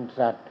เป็น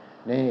สัตว์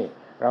นี่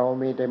เรา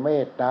มีแต่เม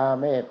ตตา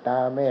เมตตา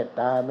เมต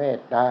ตาเมต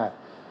ตา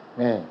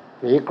นี่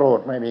ผีโกรธ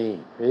ไม่มี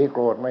ผีโก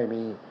รธไม่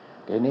มี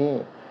ทีนี้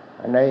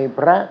ในพ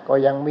ระก็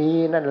ยังมี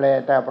นั่นแหละ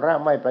แต่พระ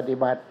ไม่ปฏิ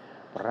บัติ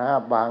พระ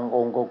บางอ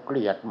งค์ก็เก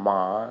ลียดหม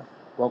า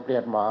พอเกลี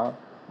ยดหมา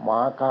หมา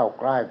เข้า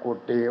ใกล้กุ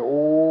ฏิโ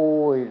อ้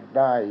ยไ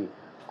ด้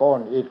ก้อ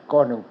นอิฐก้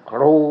อนหนึ่งค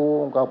รู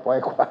ก็ไป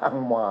ขว้าง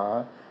หมา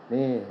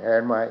นี่เห็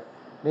นไหม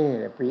นี่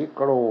ผีโ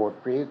กรธ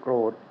ผีโกร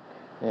ธ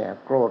เนี่ย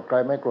โกรธใคร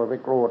ไม่โกรธไป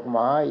โกรธหม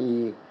า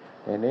อีก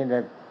อย่างนี้เนี่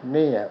ย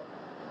นี่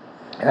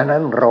อันนั้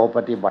นเราป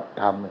ฏิบัติ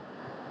ธรรม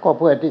ก็เ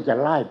พื่อที่จะ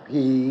ไล่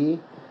ผี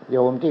โย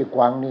มที่ก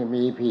วางนี่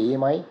มีผี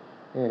ไหม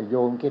โย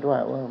มคิดว่า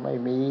ไม่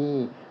มี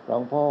หลว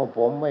งพ่อผ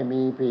มไม่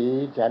มีผี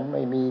ฉันไ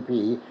ม่มี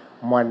ผี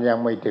มันยัง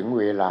ไม่ถึง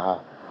เวลา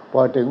พอ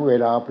ถึงเว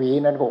ลาผี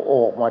นั้นก็อ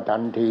อกมาทั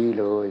นที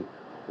เลย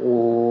โอ้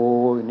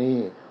ยนี่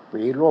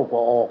ผีโลภก็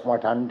ออกมา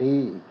ทันที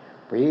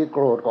ผีโก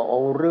รธก็เอ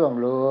าเรื่อง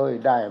เลย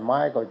ได้ไม้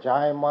ก็ใช้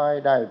ไม้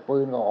ได้ปื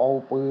นก็เอา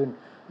ปืน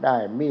ได้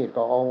มีด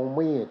ก็เอา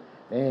มีด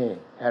นี่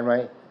เห็นไหม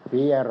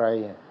ผีอะไร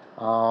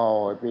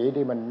ผี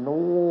ที่มัน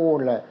นู่น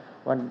แหละ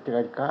มันเกิ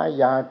ดค้า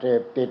ยาเส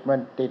พติดมัน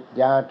ติด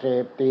ยาเส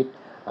พติด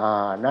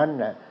นั่น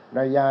แหละใน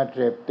ยาเส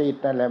พติด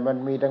นั่นแหละมัน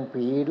มีทั้ง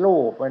ผีโล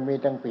ภมันมี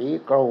ทั้งผี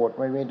โกรธ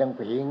มันมีทั้ง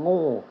ผีโ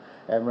ง่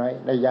เห็นไหม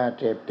ในยา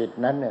เสพติด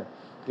นั้นเนี่ย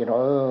คิดว่า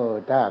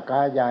ถ้าค้า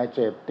ยาเส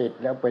พติด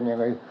แล้วเป็นยัง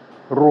ไง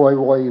รวย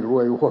ไวร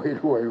วยไว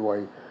รวยไว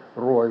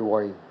รวยไว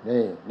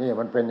นี่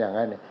มันเป็นอย่าง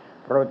นั้น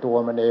เพราะตัว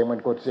มันเองมัน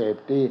ก็เสพ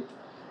ติด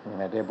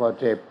แต่พอ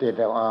เสพติด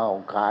แล้ว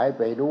ขายไ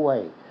ปด้วย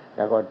แ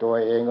ล้วก็ตัว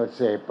เองก็เ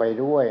สพไป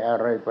ด้วยอะ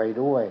ไรไป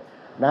ด้วย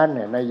นั่นเ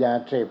นี่ยในยา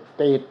เสพ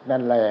ติดนั่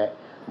นแหละ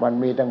มัน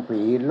มีทั้ง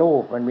ผีโล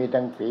ภมันมี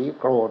ทั้งผี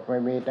โกรธมั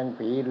นมีทั้ง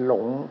ผีหล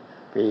ง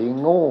ผี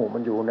โง่มั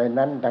นอยู่ใน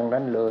นั้นทั้ง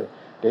นั้นเลย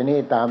แต่นี่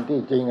ตามที่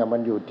จริงมั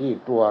นอยู่ที่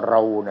ตัวเร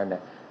านั่นแหล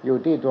ะอยู่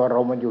ที่ตัวเรา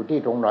มันอยู่ที่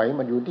ตรงไหน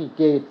มันอยู่ที่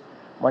จิต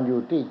มันอยู่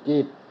ที่จิ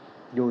ต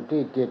อยู่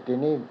ที่จิตที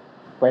นี้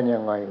เป็นยั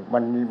งไงมั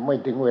นไม่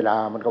ถึงเวลา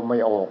มันก็ไม่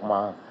ออกม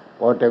า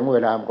พอถึงเว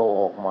ลามันก็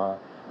ออกมา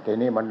ที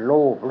นี้มันโล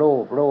ภ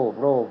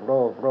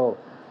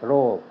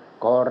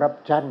คอร์รัป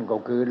ชันก็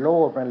คือโล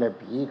ภนั่นแหละ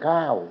ผีข้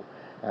าว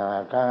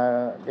ถ้า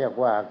เรียก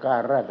ว่ากา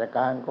รราชก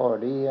ารก็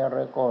ดีอะไร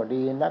ก็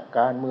ดีนักก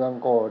ารเมือง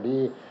ก็ดี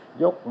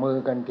ยกมือ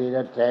กันทีล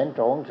ะแสน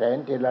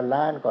200,000ทีละ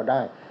ล้านก็ไ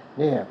ด้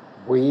เนี่ย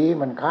ผี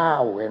มันข้า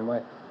วเห็นไหม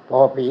พอ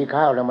ผี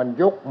ข้าวแล้วมัน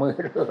ยกมือ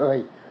เลย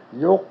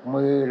ยก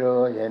มือเล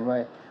ยเห็นไหม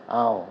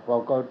พอ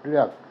ก็เลื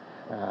อก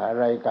อะ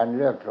ไรกันเ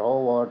ลือกส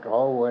ว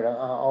แล้ว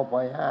เอาไป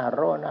500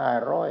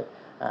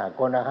ค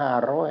นละ500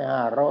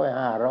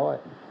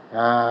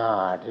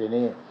ที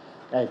นี้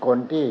ไอ้คน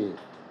ที่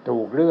ถู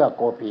กเลือก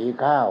ก็ผี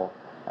ข้าว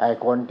ไอ้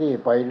คนที่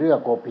ไปเลือก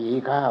ก็ผี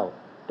ข้าว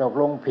ตก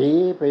ลงผี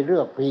ไปเลื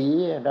อกผี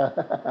นะ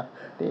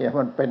นี่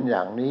มันเป็นอย่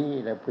างนี้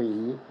นะ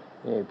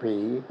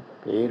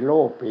ผีโล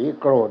ภผี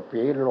โกรธ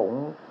ผีหลง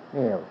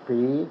นี่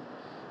ผี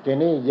ที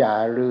นี้อย่า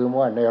ลืม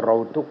ว่าในเรา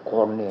ทุกค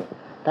นนี่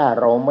ถ้า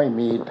เราไม่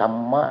มีธร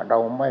รมะเรา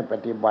ไม่ป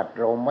ฏิบัติ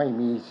เราไม่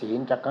มีศีล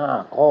สัก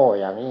5 ข้อ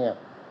อย่างนี้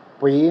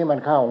ผีมัน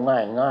เข้า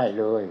ง่าย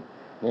เลย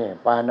นี่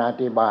ปาณา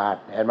ติบาต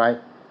เห็นไหม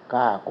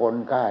ฆ่าคน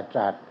ฆ่า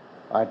สัตว์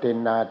อทิน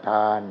นาท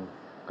าน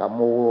ขโ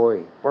มย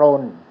ปล้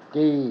น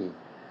จี้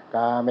ก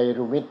าเม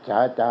รุมิจฉา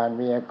จารเ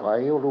มียขอ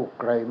ยลูก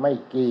ใครไม่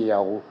เกี่ย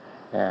ว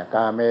ก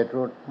าเม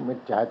รุมิจ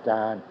ฉาจ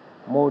าร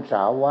มุส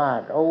าวา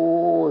ทโอ้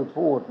ย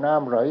พูดน้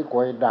ำไหลก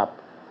วยดับ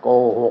โก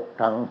หก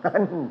ทางนั้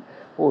น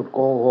พูดโก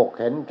หก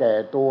เห็นแก่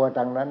ตัวท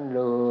างนั้นเ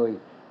ลย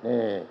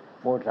นี่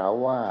มุสา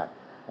วาท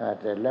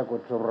เสร็จแล้วกุ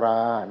ศรา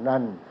นั่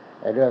น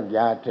เรื่องย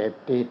าเสพ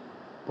ติด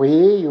ผี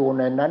อยู่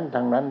ในนั้นท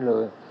างนั้นเล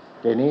ย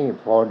ทีนี้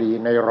พอดี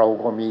ในเรา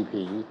ก็มี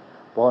ผี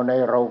พอใน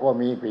เราก็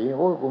มีผีโ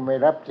อ้ยกูไม่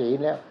รับศีล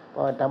แล้ว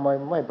ทำไม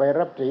ไม่ไป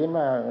รับศีลม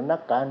านั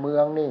กการเมื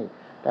องนี่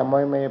ทำไม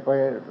ไม่ไป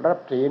รับ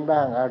ศีลบ้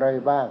างอะไร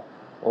บ้าง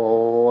โอ้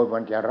ยมั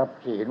นจะรับ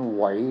ศีลไ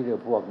หวหรือ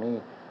พวกนี้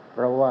เพ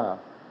ราะว่า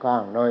ข้า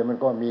งในมัน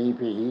ก็มี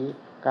ผี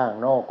ข้าง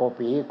นอกก็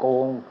ผีโก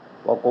ง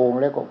พอโกง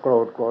แล้วก็โกร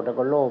ธแล้ว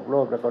ก็โลภ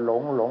แล้วก็หล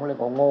งแล้ว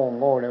ก็โ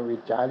ง่แล้ววิ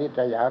จฉาริษ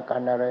ยากั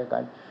นอะไรกั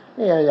น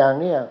นี่อย่าง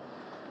เนี้ย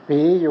ผี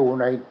อยู่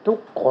ในทุก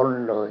คน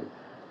เลย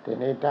ที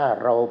นี้ถ้า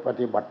เราป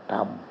ฏิบัติธร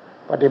รมท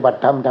ำไมปฏิบัติ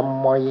ธรรม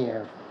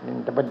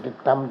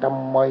ท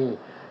ำไม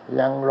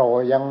ยังหล่อ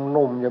ยังห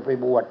นุ่มจะไป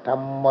บวชท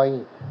ำไม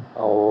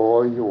โอ้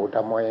ยอยู่ท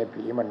ำไม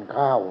ผีมันเ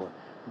ข้า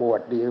บว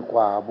ชดีก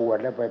ว่าบวช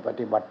แล้วไปป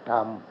ฏิบัติธร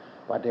รม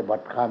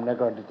แล้ว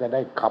ก็จะไ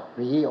ด้ขับ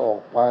ผีออก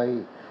ไป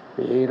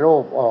ผีโล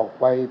ภออก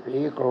ไปผี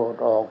โกรธ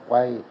ออกไป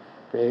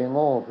ผีโ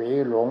ง่ผี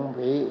หลง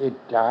ผีอิจ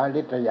ฉา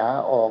ริษยา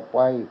ออกไป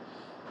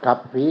ขับ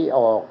ผีอ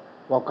อก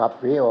พอขับ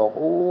ผีออก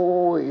โอ้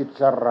ยอิ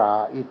สระ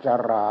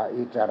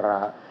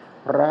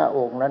พระอ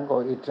งค์นั้นก็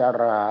อิส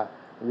ระ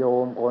โย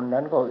มคน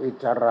นั้นก็อิ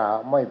สระ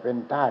ไม่เป็น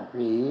ทาส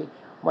ผี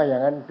ไม่อย่า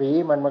งนั้นผี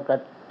มันมากระ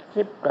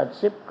ซิบกระ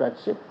ซิบ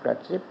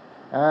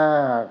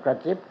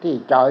ที่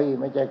ใจ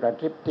ไม่ใช่กระ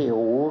ซิบที่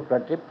หูกร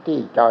ะซิบที่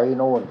ใจ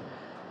โน่น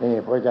นี่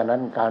เพราะฉะนั้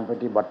นการป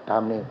ฏิบัติธรร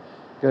มนี่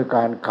คือก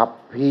ารขับ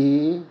ผี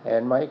เห็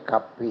นไหมขั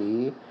บผี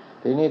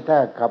ทีนี้ถ้า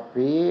ขับ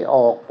ผีอ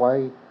อกไป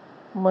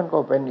มันก็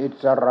เป็นอิ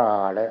สระ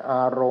เลยอ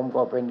ารมณ์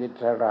ก็เป็นอิ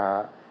สระ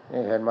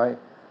นี่เห็นไหม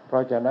เพร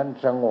าะฉะนั้น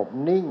สงบ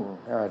นิ่ง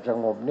ส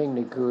งบนิ่ง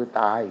นี่คือ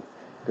ตาย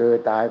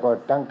ก็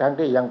ทั้ง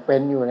ที่ยังเป็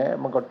นอยู่เนี่ย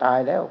มันก็ตาย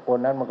แล้วคน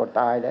นั้นมันก็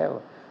ตายแล้ว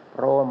เพ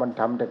ราะว่ามัน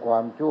ทำแต่ควา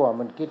มชั่ว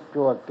มันคิด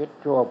ชั่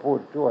วพู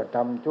ดชั่วท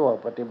ำชั่ว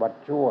ปฏิบัติ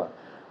ชั่ว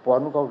ผ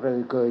ลก็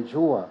เคย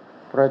ชั่ว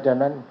เพราะฉะ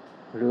นั้น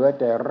เหลือ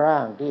แต่ร่า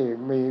งที่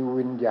มี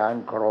วิญญาณ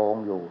ครอง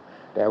อยู่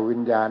แต่วิ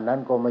ญญาณนั้น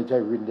ก็ไม่ใช่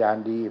วิญญาณ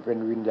ดีเป็น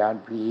วิญญาณ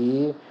ผี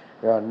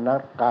นั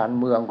กการ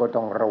เมืองก็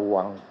ต้องระ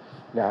วัง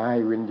อย่าให้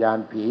วิญญาณ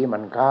ผีมั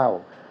นเข้า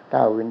ถ้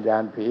าวิญญา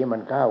ณผีมั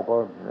นเข้าก็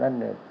นั่น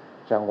เนี่ย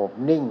สงบ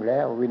นิ่งแล้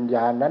ววิญญ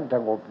าณนั้นส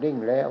งบนิ่ง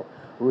แล้ว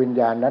วิญ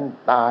ญาณนั้น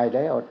ตายแ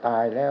ล้ว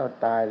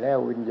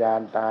วิญญาณ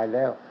ตายแ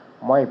ล้ว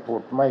ไม่ผุ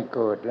ดไม่เ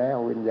กิดแล้ว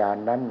วิญญาณ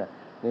นั้น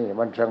นี่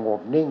มันสง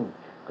บนิ่ง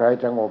ใคร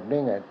สงบ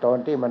นิ่งตอน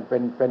ที่มันเ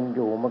ป็นอ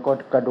ยู่มันก็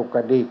กระดุกก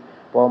ระดิก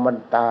พอมัน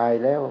ตาย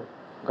แล้ว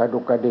กระดุ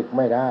กกระดิกไ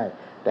ม่ได้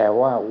แต่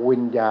ว่าวิ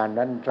ญญาณ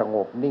นั้นสง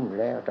บนิ่ง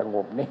แล้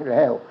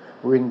ว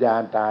วิญญา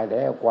ณตายแ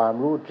ล้วความ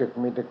รู้สึก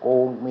มีแต่โก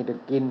งมีแต่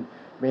กิน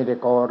มีแต่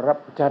คอร์รั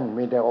ปชัน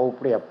มีแต่เอาเ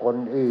ปรียบคน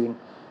อื่น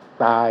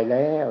ตายแ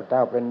ล้วถ้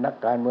าเป็นนัก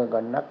การเมือง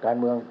กับนักการ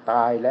เมืองต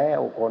ายแล้ว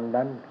คน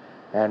นั้น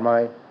เห็นไหม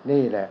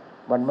นี่แหละ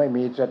มันไม่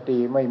มีสติ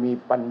ไม่มี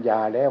ปัญญา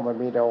แล้วมัน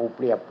มีแต่เอาเป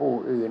รียบผู้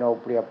อื่น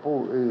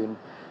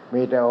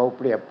มีแต่เอาเ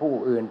ปรียบผู้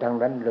อื่นทั้ง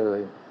นั้นเลย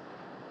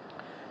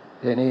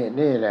ทีนี้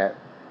นี่แหละ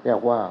เรีย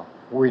กว่า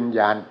วิญญ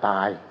าณต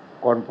าย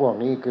คนพวก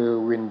นี้คือ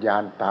วิญญา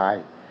ณตาย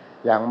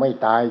ยังไม่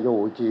ตายอยู่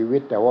ชีวิ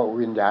ตแต่ว่า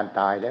วิญญาณ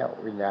ตายแล้ว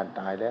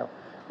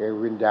คือ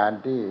วิญญาณ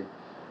ที่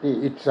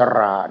อิสร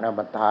ะนะ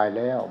มันตายแ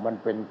ล้วมัน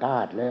เป็นธา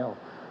ตุแล้ว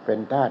เป็น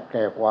ธาตุแ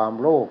ก่ความ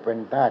โลภเป็น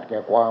ธาตุแก่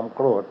ความโก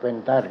รธเป็น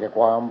ธาตุแก่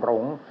ความหล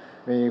ง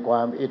มีคว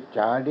ามอิจฉ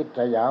าริษ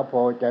ยาพ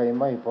อใจ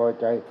ไม่พอ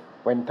ใจ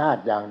เป็นธา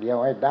ตุอย่างเดียว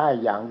ให้ได้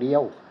อย่างเดีย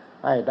ว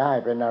ให้ได้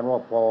เป็นนั้นว่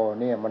าพอ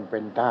เนี่ยมันเป็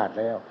นธาตุ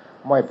แล้ว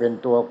ไม่เป็น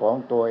ตัวของ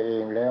ตัวเอ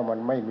งแล้วมัน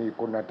ไม่มี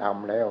คุณธรรม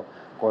แล้ว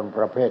คนป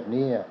ระเภท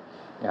นี้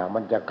มั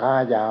นจะฆ่า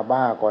ยา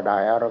บ้าก็ได้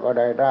อะไรก็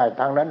ได้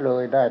ทั้งนั้นเล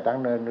ยได้ทั้ง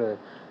เนินเลย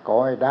ขอ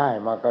ให้ได้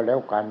มาก็แล้ว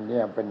กันเนี่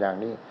ยเป็นอย่าง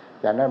นี้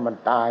จากนั้นมัน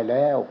ตายแ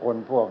ล้วคน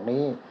พวก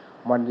นี้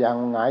มันยัง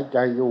หายใจ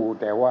อยู่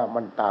แต่ว่า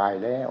มันตาย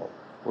แล้ว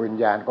วิญ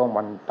ญาณของ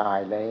มันตาย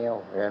แล้ว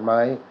เห็นไหม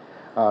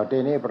ที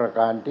นี้ประ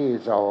การที่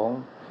สอง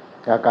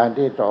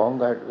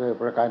ก็คือ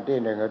ประการที่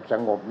หนึ่งส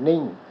งบนิ่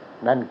ง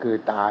นั่นคือ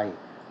ตาย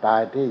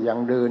ที่ยัง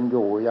เดินอ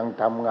ยู่ยัง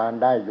ทำงาน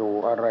ได้อยู่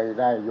อะไร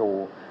ได้อยู่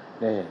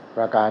นี่ป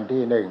ระการ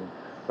ที่หนึ่ง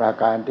ประ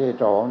การที่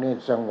สองนี่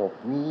สงบ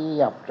เงี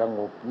ยบเร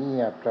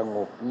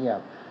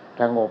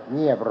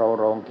า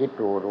ลองคิด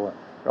ดู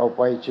เราไ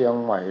ปเชียง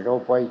ใหม่เรา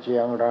ไปเชี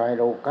ยงราย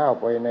เราเข้า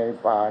ไปใน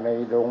ป่าใน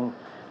ดง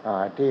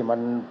ที่มั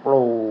นโป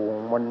ร่ง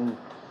มัน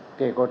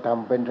ที่เขาท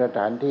ำเป็นสถ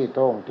านที่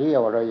ท่องเที่ยว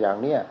อะไรอย่าง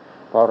เนี้ย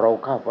พอเรา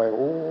เข้าไปโ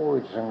อ้ย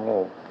สง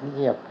บเ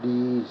งียบ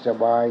ดีส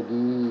บาย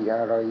ดีอ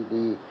ะไร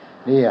ดี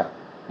เนี่ย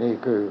นี่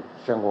คือ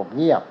สงบเ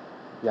งียบ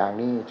อย่าง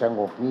นี้สง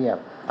บเงียบ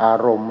อา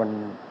รมณ์มัน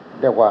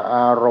เรียกว่าอ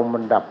ารมณ์มั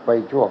นดับไป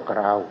ชั่วค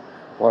ราว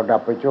พอดั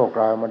บไปชั่วค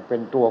ราวมันเป็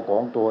นตัวขอ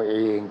งตัวเอ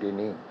งที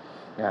นี้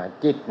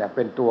จิตเ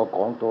ป็นตัวข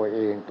องตัวเอ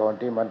งตอน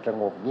ที่มันส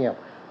งบเงียบ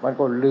มัน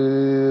ก็ลื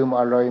ม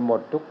อะไรหม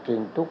ดทุกสิ่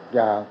งทุกอ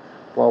ย่าง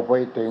พอไป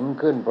ถึง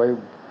ขึ้นไป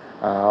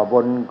บ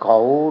นเขา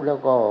แล้ว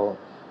ก็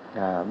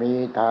มี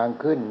ทาง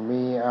ขึ้น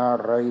มีอะ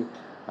ไร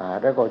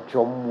แล้วก็ช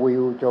มวิ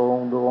วชม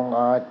ดวง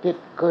อาทิต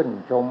ย์ขึ้น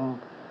ชม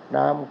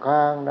น้ำ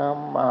ค้างน้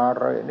ำอะ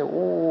ไรนี่โ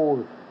อ้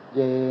เ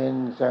ย็น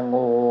สง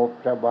บ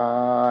สบา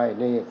ย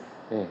นี่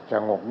ส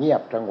งบเงีย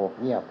บเ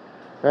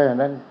พราะฉะ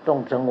นั้นต้อง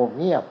สงบ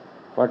เงียบ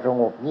พอส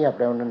งบเงียบ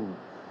แล้วนั้น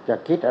จะ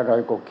คิดอะไร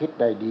ก็คิด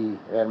ได้ดี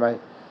เห็นไหม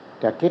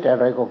จะคิดอะ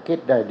ไรก็คิด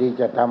ได้ดี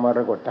จะทำอะไร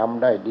ก็ท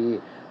ำได้ดี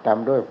ท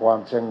ำด้วยความ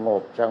สง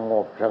บ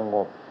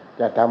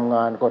จะทำง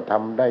านก็ท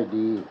ำได้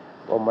ดี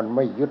เพราะมันไ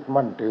ม่ยึด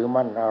มั่นถือ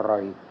มั่นอะไร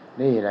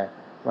นี่แหละ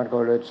มันก็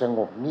เลยสง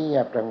บเงีย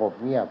บ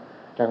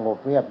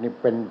นี่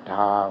เป็นท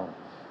าง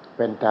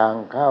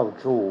เข้า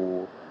สู่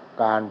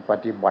การป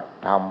ฏิบัติ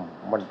ธรรม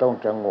มันต้อง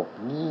สงบ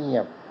เงีย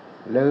บ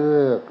เลิ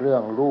กเรื่อ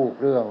งลูก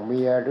เรื่องเ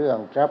มียเรื่อง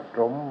ทรัพย์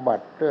สมบั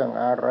ติเรื่อง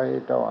อะไร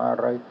ต่ออะ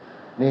ไร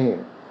นี่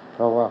เพ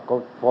ราะว่าเขา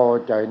พอ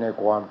ใจใน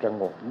ความส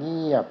งบเ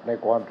งียบ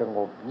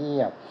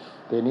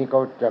ทีนี้เข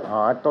าจะห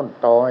าต้น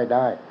ตอให้ไ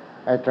ด้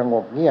ไอ้สง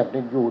บเงียบ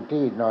นี่อยู่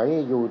ที่ไหน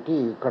อยู่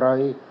ที่ใคร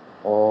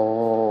โอ้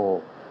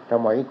ส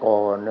มัยก่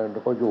อน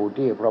ก็อยู่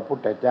ที่พระพุท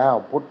ธเจ้า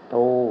พุทโธ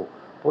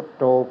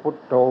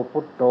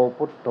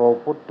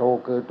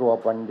คือตัว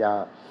ปัญญา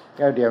แ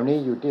ล้วเดี๋ยวนี้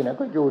อยู่ที่ไหน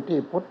ก็อยู่ที่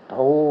พุทโธ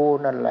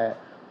นั่นแหละ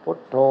พุท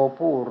โธ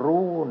ผู้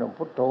รู้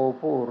พุทโธ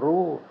ผู้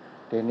รู้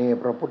ทีนี้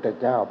พระพุทธ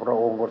เจ้าพระ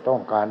องค์ก็ต้อ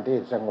งการที่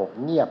สงบ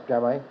เงียบใช่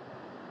ไหม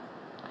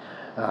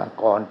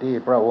ก่อนที่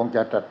พระองค์จ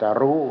ะตรัส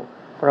รู้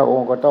พระอง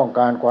ค์ก็ต้อง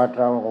การความ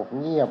สงบ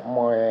เงียบแหม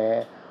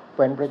เ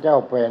ป็นพระเจ้า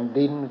แผ่น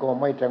ดินก็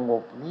ไม่สง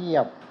บเงีย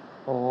บ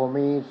โอ้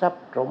มีทรัพ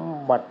ย์สม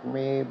บัติ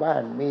มีบ้า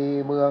นมี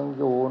เมือง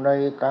อยู่ใน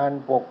การ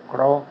ปกค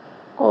รอง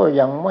ก็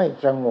ยังไม่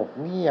สงบ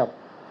เงียบ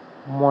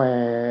แหม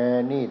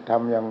นี่ท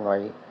ำยังไง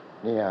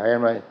นี่เห็น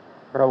ไหม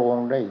พระอง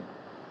ค์ได้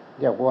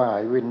เรียกว่า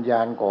วิญญ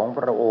าณของพ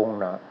ระองค์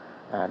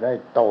ได้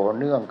ต่อ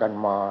เนื่องกัน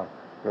มา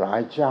หลา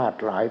ยชาติ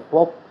หลายภ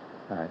พ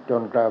จ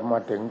นกระทั่งมา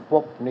ถึงภ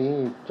พนี้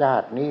ชา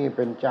ตินี้เ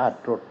ป็นชาติ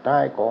สุดท้า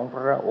ยของพ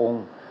ระอง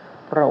ค์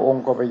พระอง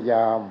ค์ก็พยาย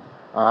าม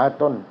หา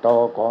ต้นตอ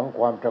ของค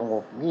วามสง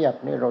บเงียบ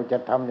นี่เราจะ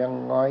ทำยัง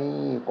ไง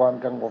ความ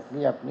สงบเ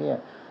งียบเนี่ย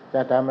จ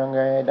ะทำยังไ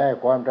งได้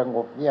ความสง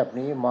บเงียบ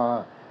นี้มา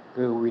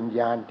คือวิญ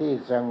ญาณที่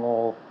สง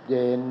บเ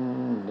ย็น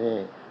นี่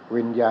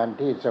วิญญาณ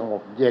ที่สง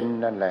บเย็น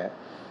นั่นแหละ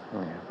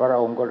พระ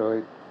องค์ก็เลย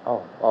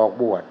ออก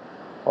บวช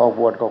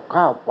ก็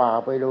ข้าวป่า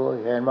ไปเลย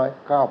เห็นไหม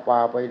ข้าวป่า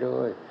ไปเล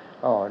ย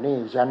นี่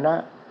ชนะ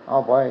เอา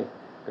ไป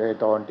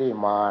ตอนที่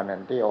มานั่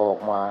นที่ออก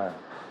มา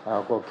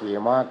ก็ขี่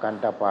ม้ากัน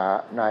ตะปา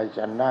นายช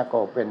นะก็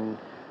เป็น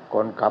ค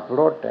นขับ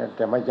รถแ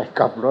ต่ไม่ใช่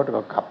ขับรถ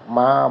ก็ขับ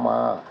ม้า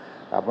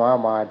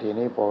มาที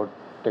นี้พอ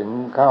ถึง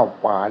ข้าว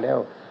ป่าแล้ว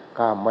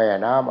ข้ามแม่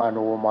น้ำอ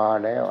นูมา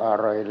แล้วอะ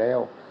ไรแล้ว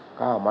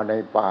ข้ามาใน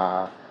ป่า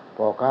พ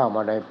อข้าม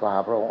าในป่า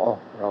พระอง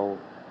ค์เรา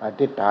อ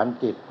ธิษฐาน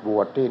จิตบ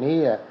วชที่นี้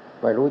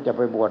ไม่รู้จะไ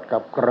ปบวชกั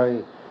บใคร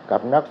กั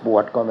บนักบว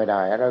ชก็ไม่ไ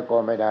ด้อะไรก็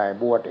ไม่ได้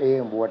บวชเอ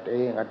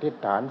งอธิษ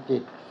ฐานจิ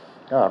ต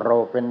ถ้าเรา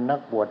เป็นนัก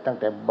บวชตั้ง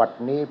แต่บัด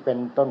นี้เป็น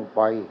ต้นไ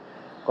ป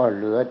ก็เ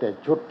หลือแต่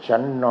ชุดชั้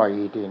นหน่อย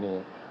ทีนี้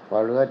พอ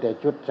เหลือแต่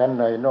ชุดชั้น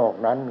หน่อยนอก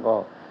นั้นก็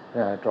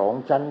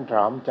2 ชั้น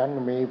 3 ชั้น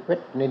มีเพ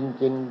ชรนิน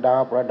จินดา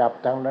ประดับ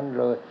ทั้งนั้น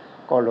เลย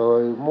ก็เล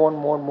ยม้วน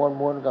กัน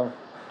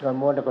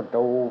ม้วนแล้วก็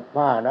ตู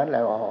ผ้านั้นแ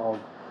ล้ว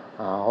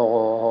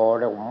ห่อ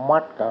แล้วมั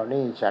ดกับ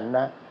นี่ฉันน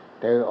ะ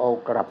เธอเอา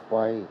กลับไ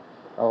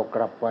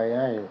ป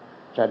ให้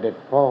เสด็จ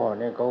พ่อ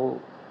เนี่ยเ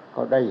ข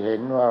าได้เห็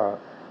นว่า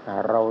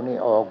เรานี่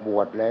ออกบ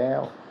วชแล้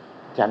ว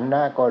ฉันน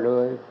ะก็เล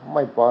ยไ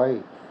ม่ไป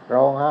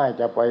ร้องไห้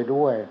จะไป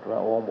ด้วยพระ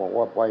องค์บอก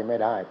ว่าไปไม่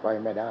ได้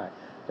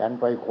ฉัน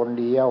ไปคน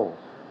เดียว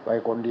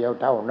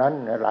เท่านั้น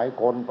หลาย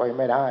คนไปไ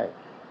ม่ได้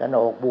ฉัน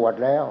ออกบวช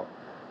แล้ว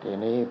ที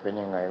นี้เป็น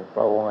ยังไงพ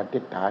ระองค์อธิ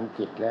ษฐาน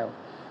จิตแล้ว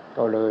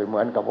ก็เลยเหมื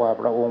อนกับว่า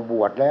พระองค์บ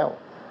วชแล้ว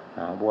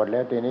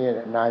ทีนี้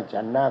นายช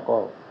นะก็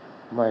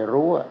ไม่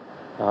รู้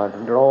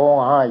ร้อง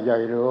ไห้ใหญ่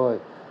เลย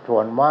ส่ว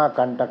นม้า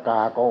กันตก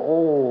าก็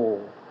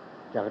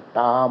จะ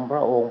ตามพร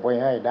ะองค์ไป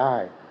ให้ได้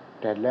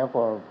แต่แล้ว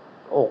ก็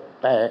อก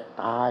แตก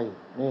ตาย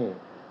นี่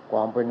คว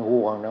ามเป็น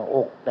ห่วงนะอ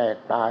กแตก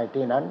ตาย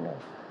ที่นั้น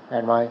เห็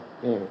นไหม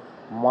นี่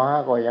ม้า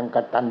ก็ยังก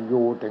ตัญ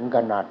ญูถึงข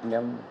นาดนี้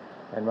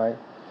เห็นไหม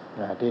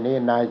ทีนี้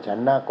นายช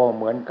นะก็เ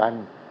หมือนกัน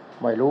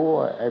ไม่รู้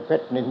ไอ้เพ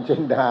ชรนินจิ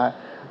นดา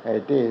ไอ้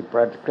ที่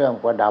เครื่อง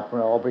ประดับ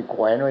เอาไปแข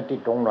วนไว้ที่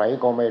ตรงไหน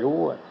ก็ไม่รู้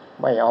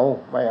ไม่เอา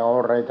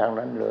อะไรทาง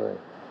นั้นเลย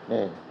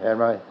นี่เห็น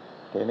ไหม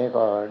ทีนี้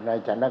ก็นาย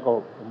ชนะก็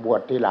บว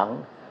ชทีหลัง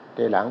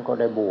ก็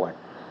ได้บวช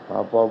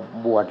พอ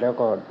บวชแล้ว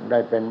ก็ได้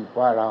เป็นพ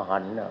ระอรหั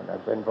นต์ได้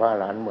เป็นพระอ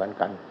รหันต์เหมือน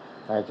กัน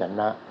นายช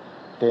นะ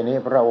ทีนี้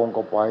พระองค์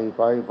ก็ไป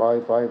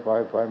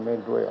ไม่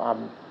ด้วย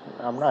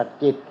อำนาจ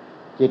จิต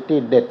ที่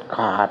เด็ดข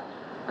าด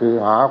คือ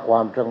หาควา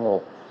มสง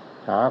บ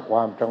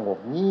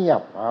เงีย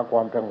บใ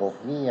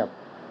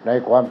น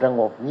ความส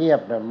งบเงีย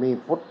บนะมี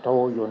พุทโธ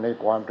อยู่ใน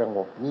ความสง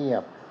บเงีย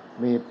บ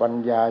มีปัญ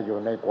ญาอยู่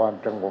ในความ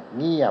สงบ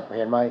เงียบเ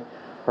ห็นไหม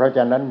เพราะฉ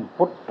ะนั้น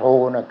พุทโธ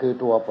นะคือ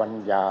ตัวปัญ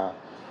ญา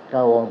ถ้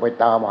าองค์ไป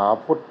ตามหา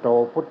พุทโธ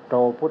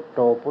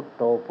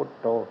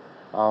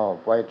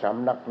ไปส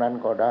ำนักนั้น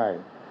ก็ได้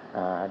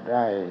ไ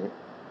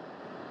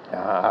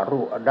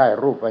ด้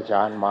รูปฌ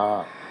านมา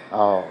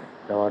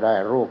เราได้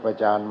รูป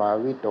ฌานมา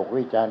วิตก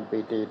วิจารปิ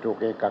ติทุก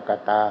เอกค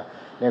ตา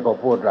เนี่ยก็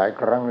พูดหลาย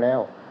ครั้งแล้ว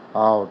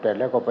แต่แ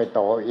ล้วก็ไป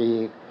ต่ออี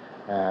ก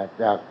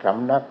จากส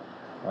ำนัก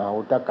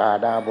อุตกา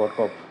ดาบท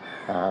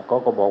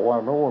ก็บอกว่า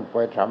นู่นไป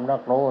สำนั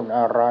กโน้นอ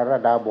าราระ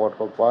ดาบท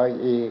ก็ไป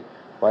อีก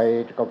ไป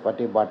ก็ป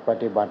ฏิบัติ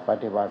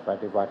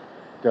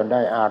จนไ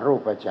ด้อารู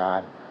ปฌา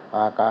นอ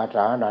ากาส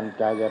านัญ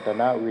จายต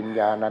นะวิญ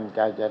ญาณัญจ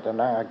ายต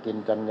นะอากิญ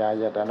จัญญา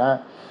ยตนะ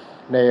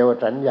เนว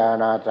สัญญา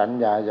นาสัญ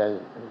ญา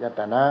ย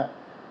ตนะ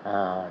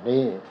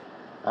นี่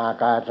อา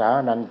กาสา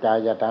นัญจา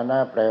ยตนะ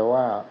แปล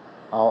ว่า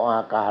เอาอ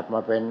ากาศม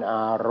าเป็นอ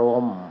าร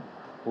มณ์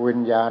วิญ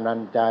ญาณั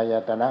ญจาย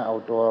ตนะเอา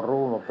ตัว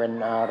รู้มาเป็น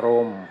อาร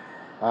มณ์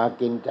อา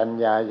กิญจัญ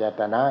ญาย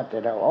ตนะแต่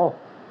แล้ว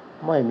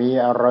ไม่มี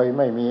อะไร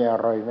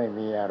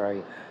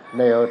เ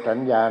นวสัญ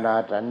ญานา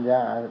สัญญา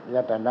ย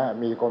ตนะ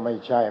มีก็ไม่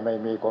ใช่ไม่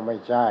มีก็ไม่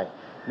ใช่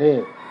นี่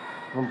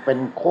มันเป็น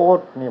โค้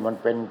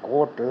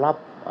ดลับ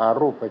อา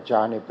รูปฌ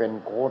านนี่เป็น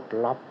โค้ด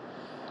ลับ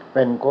เ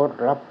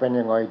ป็น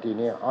ยังไงที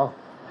นี้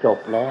จบ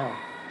แล้ว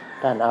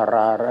ท่านอาร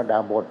าระดา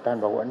บทท่าน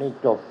บอกว่านี่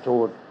จบสู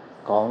ตร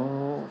ของ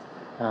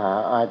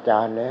อาจา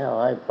รย์แล้ว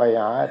ให้ไป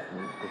หา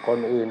คน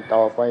อื่นต่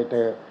อไปเถ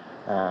อะ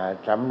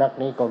สำนัก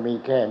นี้ก็มี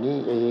แค่นี้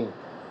เอง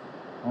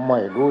ไม่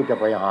รู้จะ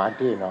ไปหา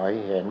ที่ไหน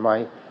เห็นไหม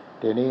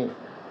ทีนี้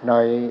ใน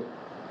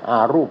อา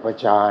รูป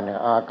ฌาน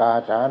อากา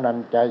สานัญ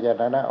จาย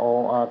ตนะ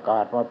อากา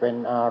ศมาเป็น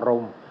อาร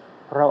มณ์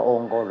พระอง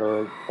ค์ก็เล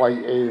ยไป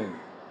เอ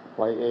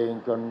ง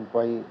จนไป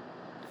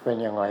เป็น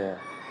ยังไง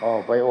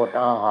ไปอด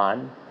อาหาร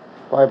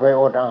ไป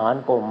อดอาหาร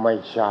ก็ไม่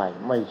ใ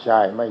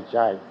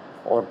ช่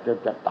อด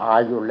จะตาย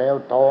อยู่แล้ว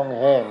ท้อง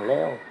แห้งแ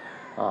ล้ว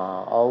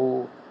เอา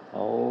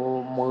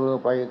มือ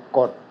ไปก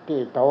ด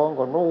ที่ท้อง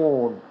ก็นู่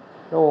น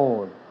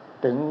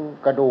ถึง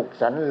กระดูก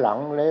สันหลัง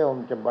แล้ว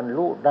มันจะบรร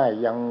ลุได้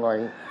ยังไง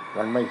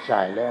มันไม่ใ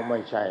ช่แล้ว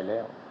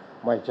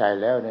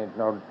เนี่ย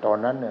ตอน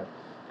นั้นเนี่ย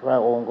พระ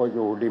องค์ก็อ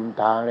ยู่ริม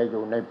ทางเลยอ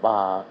ยู่ในป่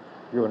า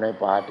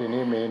ที่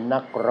นี้มีนั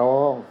กร้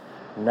อง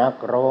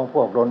พ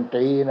วกดนต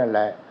รีนั่นแห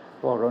ละ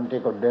พวกดนตรี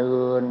ก็เดิ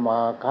นมา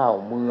เข้า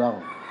เมือง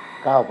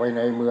เข้าไปใ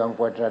นเมืองเ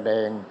พื่อแสด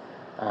ง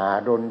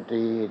ดนต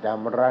รีตาม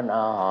ร้านอ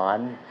าหาร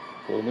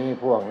ทีนี้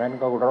พวกนั้น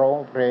ก็ร้อง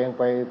เพลง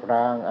ไปพร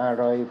างอะ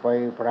ไรไป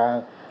พราง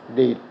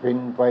ดีดพิณ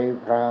ไป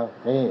พราง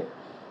นี่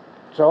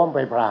ซ้อมไป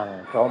พราง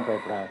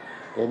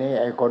ทีนี้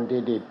ไอ้คน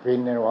ที่ดีดพิณ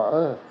เนี่ยว่า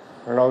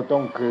เราต้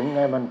องขึงใ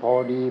ห้มันพอ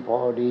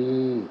ดี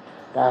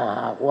ถ้า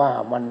หากว่า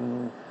มัน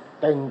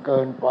ตึงเกิ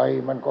นไป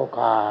มันก็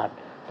ขาด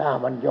ถ้า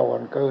มันโย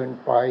นเกิน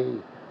ไป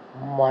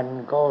มัน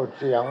ก็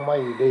เสียงไม่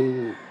ดี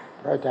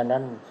เพราะฉะ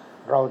นั้น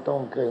เราต้อ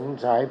งขึง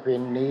สายพิ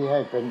ณนี้ให้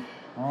เป็น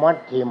มัช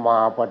ฌิมา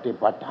ปฏิ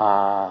ปทา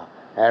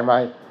เห็นไหม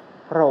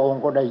พระอง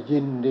ค์ก็ได้ยิ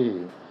นดิ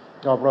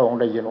พระองค์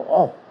ได้ยิน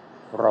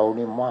เรา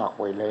นี่มาก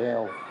ไปแล้ว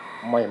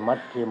ไม่มัช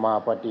ฌิมา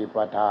ปฏิป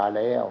ทาแ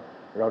ล้ว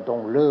เราต้อ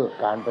งเลิก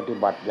การปฏิ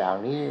บัติอย่าง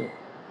นี้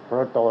เพรา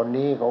ะตอน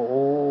นี้ก็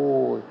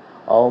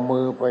เอามื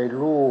อไป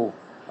ลู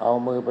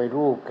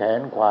บแข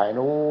นขวาย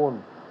นู้น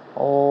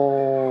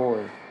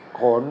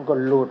ขนก็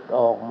หลุดอ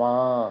อกมา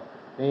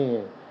นี่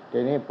ที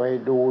นี้ไป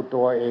ดู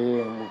ตัวเอ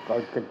ง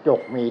กระจ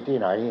กมีที่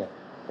ไหน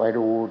ไป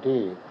ดู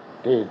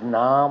ที่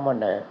น้ำมัน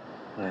แหละ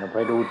ไป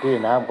ดูที่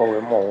น้ำก็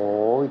โอ้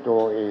ยตั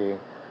วเอง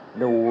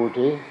ดู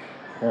ที่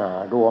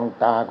ดวง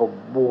ตาก็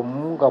บุ๋ม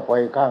ก็ไป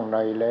ข้างใน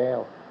แล้ว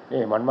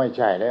นี่มันไม่ใ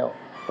ช่แล้ว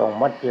ต้อง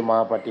มัชฌิมา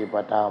ปฏิป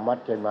ท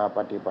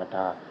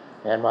า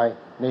เห็นไหม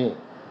นี่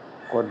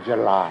คนฉ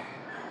ลาด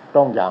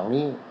ต้องอย่าง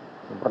นี้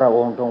พระอ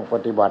งค์ต้องป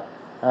ฏิบัติ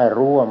ให้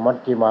รู้ว่ามัช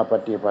ฌิมาป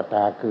ฏิปท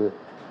าคือ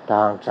ท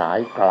างสาย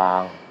กลา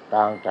ง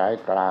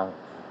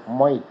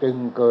ไม่ตึง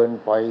เกิน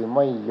ไปไ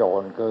ม่หย่อ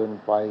นเกิน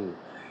ไป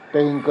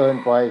ตึงเกิน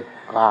ไป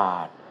ขา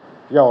ด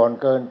หย่อน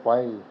เกินไป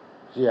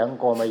เสียง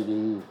ก็ไม่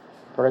ดี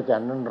เพราะฉะ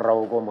นั้นเรา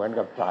ก็เหมือน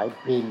กับสาย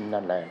พิณ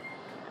นั่นแหละ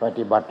ป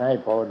ฏิบัติให้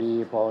พอ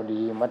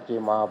ดีมัชฌิ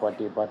มาป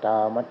ฏิปทา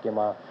มัชฌิม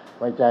า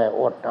ไม่ใช่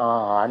อดอา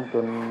หารจ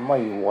นไม่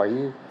ไหว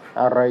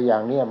อะไรอย่า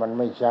งนี้มัน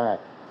ไม่ใช่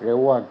หรือ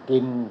ว่ากิ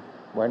น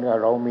เหมือนกับ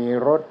เรามี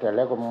รถแต่แ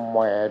ล้วก็แห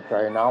ม่ใส่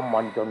น้ำมั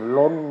นจน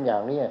ล้นอย่า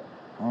งนี้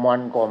มัน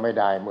ก็ไม่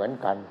ได้เหมือน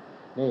กัน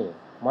นี่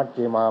มัช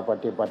ฌิมาป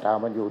ฏิปทา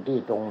มันอยู่ที่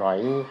ตรงไหน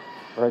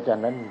เพราะฉะ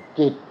นั้น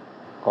จิต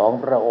ของ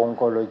พระองค์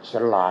ก็เลยฉ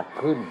ลาด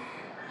ขึ้น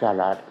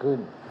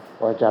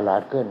พอฉลา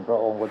ดขึ้นพระ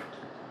องค์ก็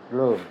เ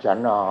ริ่มฉัน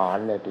อาหาร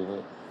เลยที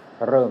นี้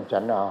เริ่มฉั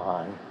นอาหา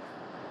ร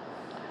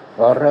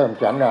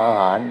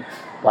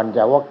ปัญจ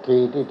วัคคี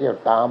ย์ที่เที่ยว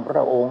ตามพร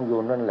ะองค์อ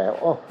ยู่นั่นแหละ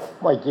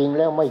ไม่จริงแ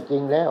ล้วไม่จริ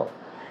งแล้ว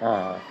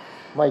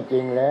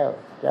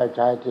เจ้าช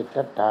ายสิท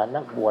ธัตถะ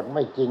นักบวชไ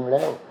ม่จริงแ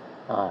ล้ว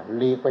ห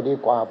ลีกไปดี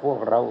กว่าพวก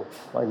เรา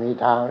ไม่มี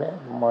ทางแล้ว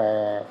แหม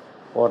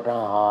อดอ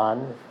าหาร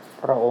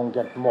พระองค์จ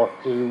ะหมด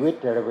ชีวิต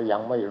อะไรก็ยั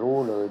งไม่รู้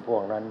เลยพว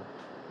กนั้น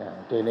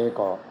ทีนี้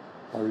ก็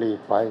หลีก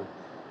ไป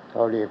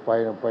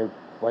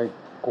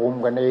กุม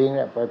กันเองเ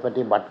นี่ยไปป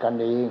ฏิบัติกัน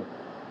เอง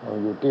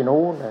อยู่ที่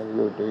นู้นอ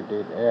ยู่ที่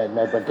ใน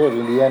ประเทศ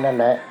อินเดียนั่น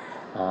แหละ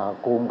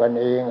กุมกัน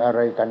เองอะไร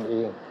กันเอ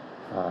ง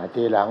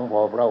ทีหลังพอ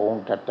พระอง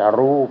ค์ตรัส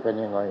รู้เป็น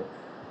ยังไง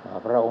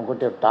พระองค์ก็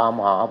จะตาม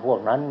หาพวก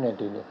นั้นเนี่ย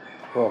ทีนี้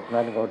พวก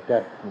นั้นก็จะ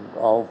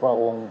เอาพระ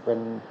องค์เป็น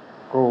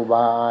ครูบ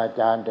าอา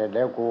จารย์แต่แ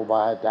ล้วครูบา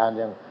อาจารย์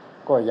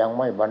ยัง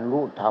ไม่บรร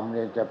ลุธรรมเ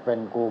นี่ยจะเป็น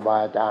ครูบา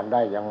อาจารย์ไ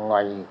ด้ยังไง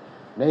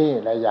นี่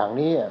อะไรอย่าง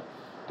นี้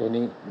ที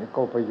นี้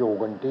ก็ไปอยู่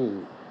กันที่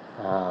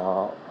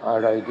อะ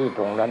ไรที่ต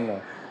รงนั้นเนี่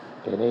ย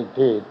ทีนี้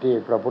ที่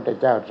พระพุทธ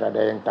เจ้าแสด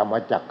งธรรม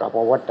จักรกับ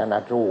วัฒน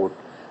สูตร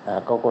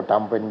เขาก็ท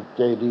ำเป็นเ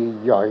จดีย์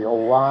ใหญ่เอา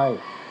ไว้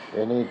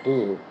ทีนี้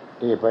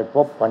ที่ไปพ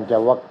บปัญจ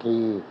วัคคี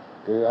ย์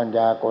คืออัญญ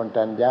าโกณ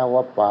ฑัญญา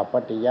วัปปะปั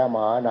ตติยม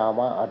หานาม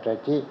ะอัต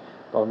ถิ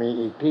ก็มี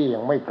อีกที่ยั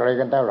งไม่ไกล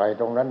กันเท่าไหร่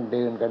ตรงนั้นเ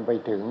ดินกันไป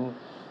ถึง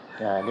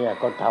เนี่ย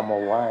ก็ทำเอ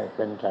าไว้เ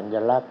ป็นสัญ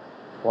ลักษณ์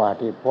ว่า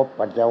ที่พบ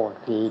ปัญจวัค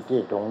คีย์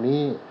ที่ตรง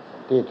นี้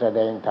ที่แสด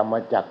งธรรม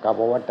จักรกั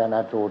บวัฒน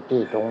สูตร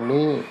ที่ตรง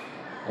นี้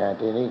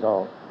ทีนี้ก็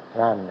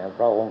นั่นพ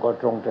ระองค์ก็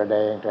ทรงแสด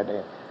ง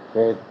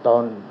คือตอ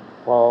น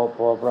พ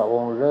อพระอ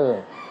งค์เ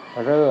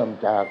ริ่ม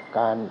จากก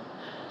าร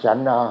ฉัน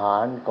อาหา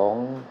ร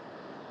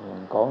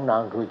ของนา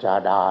งสุชา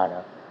ดาน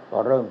ะพอ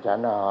เริ่มฉัน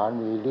อาหาร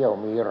มีเรี่ยว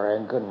มีแรง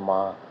ขึ้นม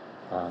า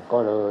ก็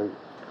เลย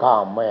ข้า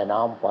มแม่น้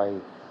ำไ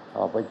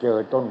ปเจอ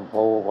ต้นโพ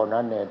คน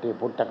นั้นเนี่ยที่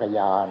พุทธคย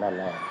านั่น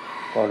แหละ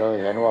ก็เลย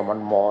เห็นว่ามัน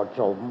เหมาะ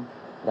สม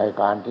ใน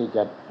การที่จ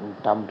ะ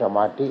ทำสม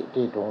าธิ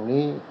ที่ตรง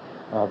นี้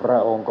พระ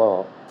องค์ก็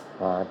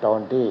ตอน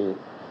ที่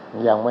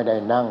ยังไม่ได้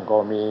นั่งก็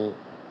มี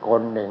ค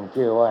นหนึ่ง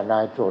ชื่อว่านา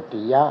ยโส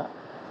ติย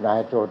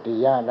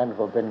ะนั่น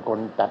ก็เป็นคน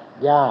ตัด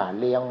หญ้า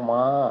เลี้ยง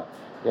ม้า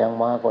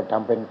ก็ท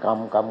ำเป็นกรรม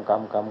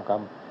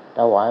ถ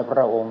วายพร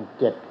ะองค์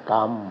7 กร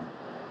รม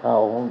พระ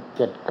องค์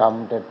7 กรรม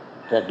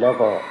เสร็จแล้ว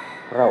ก็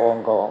พระอง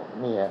ค์ก็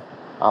เนี่ย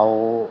เอา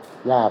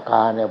หญ้าค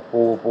าเนี่ย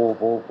ปู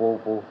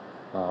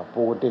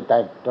ที่ใต้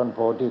ต้นโพ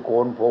ที่โค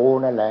นโพ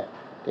นั่นแหละ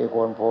ที่โค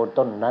นโพ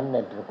ต้นนั้นเ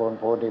นี่ยโคน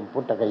โพที่พุ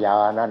ทธคยา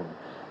นั่น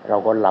เรา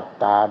ก็หลับ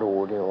ตาดู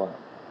ดีว่า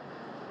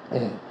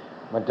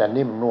มันจะ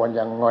นิ่มนวล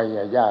ยังไง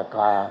หญ้าค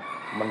า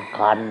มัน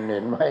คันเห็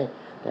นไหม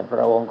แต่พร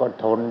ะองค์ก็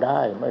ทนได้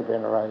ไม่เป็น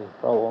ไร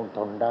พระองค์ท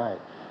นได้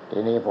ที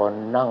นี้พอ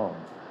นั่ง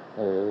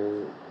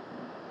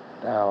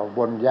บ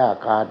นหญ้า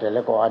คาแต่แ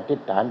ล้วก็อธิ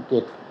ษฐานจิ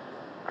ต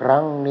ค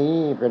รั้งนี้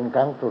เป็นค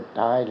รั้งสุด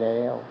ท้ายแ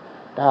ล้ว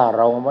ถ้าเ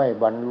ราไม่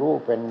บรรลุ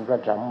เป็นพระ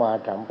สัมมา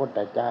สัมพุทธ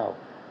เจ้า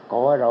ขอ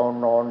ให้เรา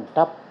นอน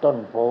ทับต้น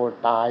โพ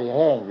ตายแ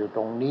ห้งอยู่ต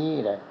รงนี้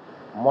เลย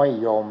ไม่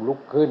ยอมลุก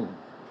ขึ้น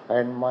เป็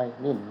นไหม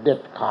นี่เด็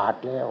ดขาด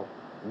แล้ว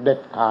เด็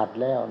ดขาด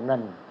แล้วนั่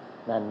น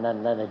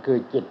คือ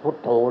จิตพุท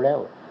โธแล้ว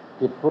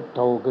จิตพุทโ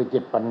ธคือจิ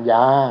ตปัญญ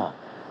า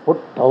พุท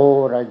โธ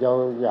เรา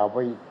อย่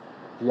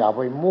าไป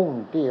มุ่ง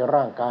ที่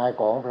ร่างกาย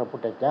ของพระพุท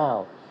ธเจ้า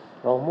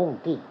เรามุ่ง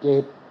ที่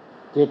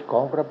จิตขอ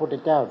งพระพุทธ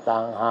เจ้าต่า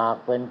งหาก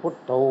เป็นพุท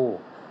โธ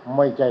ไ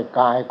ม่ใช่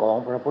กายของ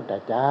พระพุทธ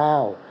เจ้า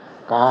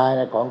กาย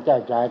ของเจ้า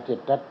ชายสิท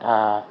ธัตถ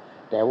ะ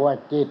แต่ว่า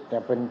จิต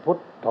เป็นพุท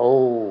โธ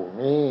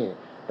นี่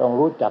ต้อง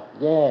รู้จัก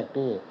แยก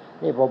ที่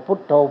นี่พอพุท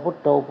โธพุท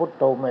โธพุท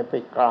โธไม่ไป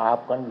กราบ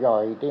กันย่อ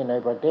ยที่ใน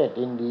ประเทศ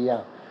อินเดีย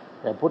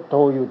แต่พุทโธ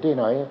อยู่ที่ไ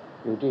หน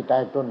อยู่ที่ใต้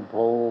ต้นโพ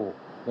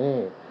นี่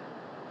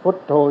พุท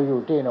โธอยู่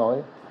ที่ไหน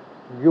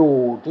อยู่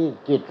ที่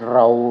จิตเร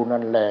า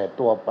นั่นแหละ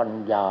ตัวปัญ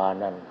ญา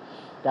นั่น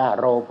ถ้า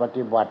เราป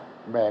ฏิบัติ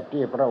แบบ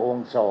ที่พระอง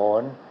ค์สอ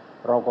น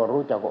เราก็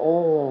รู้จักโอ้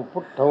พุ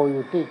ทโธอ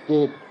ยู่ที่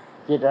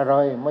จิตอะไร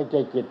ไม่ใ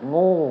ช่จิต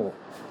งู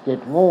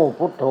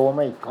พุทโธไ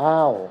ม่เข้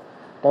า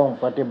ต้อง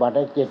ปฏิบัติใ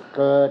ห้จิตเ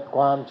กิดค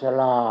วามฉ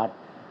ลาด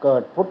เกิ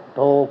ดพุทโ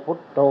ธพุท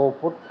โธ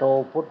พุทโธ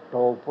พุทโธ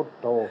พุท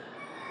โธ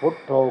พุท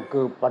โธ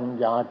คือปัญ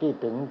ญาที่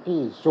ถึง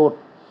ที่สุด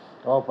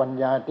พอปัญ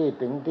ญาที่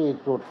ถึงที่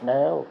สุดแ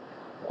ล้ว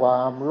คว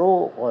ามโล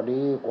ภก็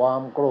ดีควา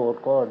มโกรธ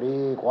ก็ดี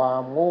ควา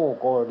มโง่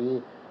ก็ดี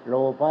โล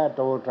ภะโ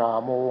ทสะ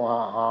โมห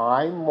ะหา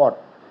ยหมด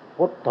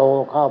พุทโธ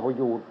เข้าไป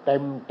อยู่เ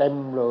ต็ม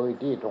เลย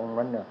ที่ตรง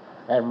นั้นน่ะ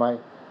เห็นไหม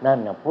นั่น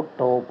น่ะพุท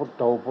โธพุท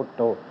โธพุทโ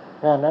ธ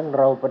แค่นั้น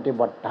เราปฏิ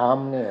บัติธรรม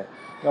เนี่ย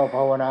เราภ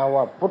าวนา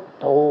ว่าพุท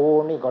โธ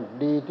นี่ก็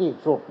ดีที่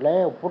สุดแล้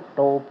วพุทโ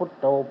ธพุท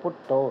โธพุท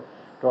โธ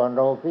ส่วนเ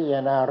ราพิจาร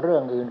ณาเรื่อ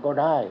งอื่นก็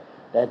ได้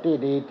แต่ที่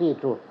ดีที่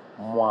สุด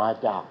มา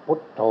จากพุ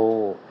ทโธ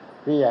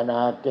พิจารณ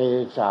าเก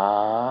สา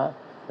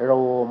โล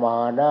มา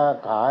นา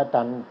ขา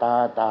ตันตา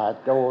ตา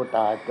โจ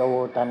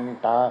ตัน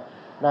ตา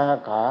นา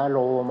ขาโล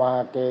มา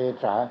เก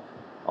สา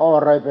อะ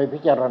ไรไปพิ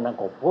จารณา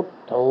ก็พุท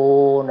โธ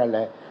นั่นแห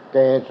ละเก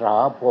สา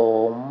ผ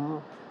ม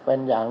เป็น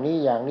อย่างนี้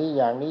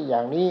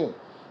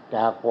จ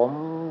ากผม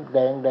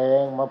แด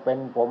งมาเป็น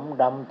ผม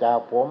ดำจาก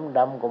ผมด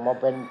ำก็มา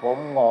เป็นผม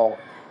งอก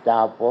จา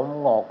กผม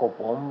งอกก็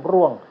ผม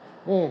ร่วง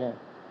นี่นะ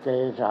เก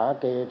ส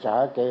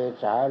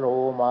าโล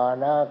มา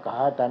นาขา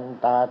ตัน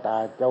ตาตา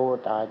โจ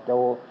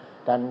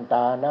ตันต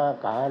านา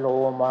ขาโล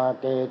มา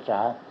เกส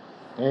า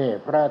นี่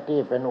พระที่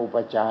เป็นอุป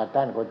ชฌาย์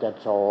ท่านก็จะ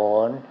สอ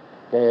น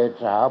เก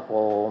สาผ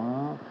ม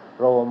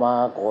โลมา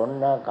ขน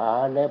นาขา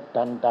เล็บ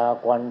ตันตา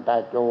ควันตา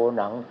โจ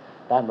หนัง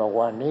ท่านบอก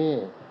ว่านี่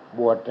บ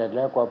วชเสร็จแ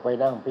ล้วก็ไป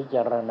นั่งพิจ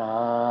ารณา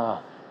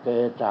เก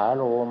สา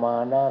โลมา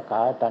นาข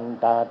าตัน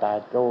ตาตา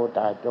โจ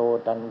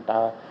ตันต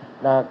า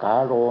นาขา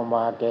โลม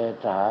าเก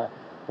สา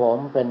ผม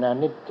เป็นอ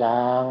นิจ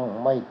จัง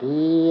ไม่เ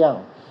ที่ย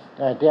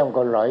ง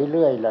ก็ไหลเ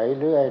รื่อย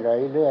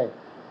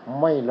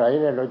ไม่ไหล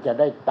แล้วเราจะ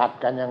ได้ตัด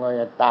กันยังไง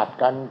ตัด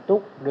กันทุ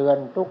กเดือน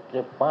ทุก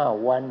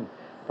15 วัน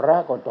พระ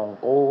ก็ต้อง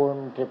โกน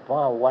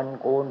15 วัน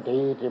โกนที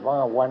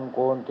15 วันโก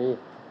นที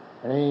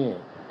นี่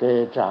เก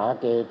ส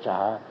า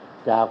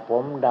จากผ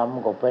มด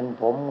ำก็เป็น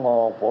ผมงอ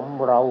กผม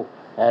เรา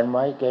เห็นไหม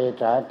เก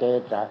ส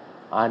า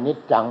อนิจ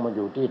จังมันอ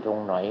ยู่ที่ตรง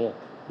ไหน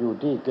อยู่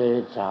ที่เก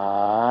สา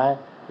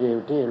อ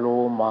ยู่ที่โล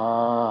มา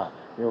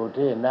อยู่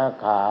ที่นา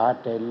ขา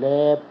เทเ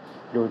ล็บ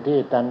อยู่ที่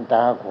ตันต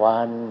าควั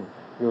น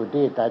อยู่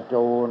ที่ตาโจ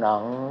หนั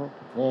ง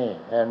นี่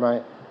เห็นไหม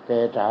เก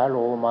สาโล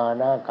มา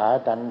นาขา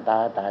ตันตา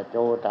ตาโจ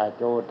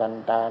ตัน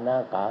ตานา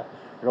ขา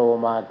โล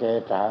มาเก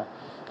สา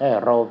ให้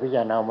เราพิจ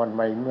ารณามันไ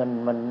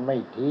ม่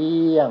เ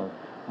ที่ยง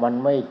มั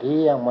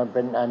นเ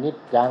ป็นอนิจ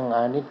จัง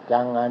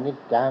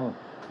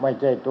ไม่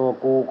ใช่ตัว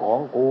กูของ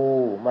กู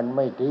มันไ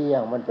ม่เที่ย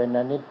งมันเป็นอ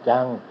นิจจั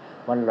ง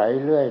มันไหล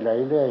เรื่อย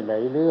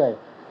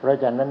เพราะ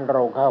ฉะนั้นเร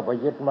าเข้าไป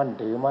ยึดมั่น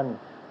ถือมั่น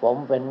ผม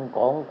เป็นข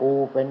องกู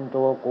เป็น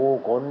ตัวกู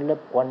ขนเล็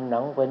บควันหนั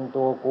งเป็น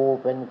ตัวกู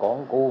เป็นของ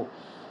กู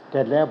เส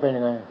ร็จแล้วเป็น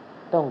ยังไง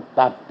ต้อง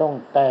ตัดต้อง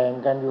แต่ง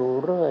กันอยู่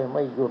เรื่อยไ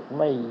ม่หยุด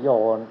ไม่หย่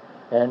อน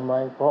เห็นไหม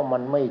เพราะมั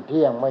นไม่เ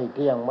ที่ย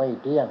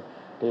ง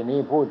ทีนี้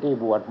ผู้ที่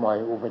บวชใหม่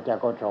อุปจา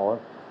รสอน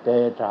เก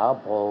สา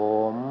ผ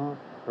ม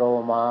โล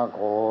มาข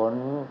น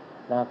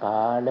นาข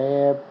าเล็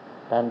บ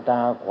ทันต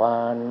าควั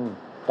น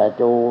ตา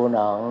จูห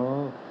นัง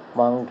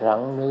มังสั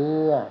งเนื้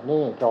อ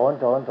นี่สอน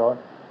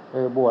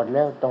บวชแ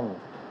ล้วต้อง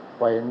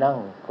ไปนั่ง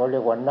เขาเรี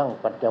ยกว่านั่ง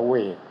ปัจเจเว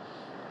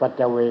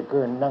กคื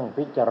อนั่ง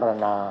พิจาร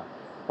ณา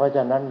เพราะฉ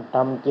ะนั้นท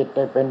ำจิตใ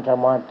ห้เป็นส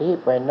มาธิ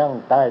ไปนั่ง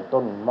ใต้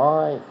ต้นไม้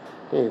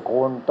ที่โค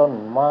นต้น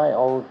ไม้เ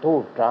อาธู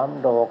ป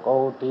3 ดอกเอา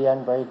เทียน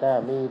ไปถ้า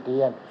มีเที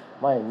ยน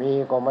ไม่มี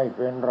ก็ไม่เ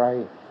ป็นไร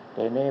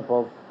ทีนี้พอ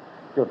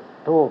จุด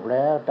ธูปแ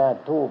ล้วถ้า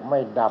ธูปไม่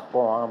ดับ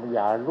ก็อ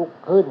ย่าลุก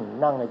ขึ้น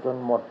นั่งให้จน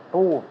หมด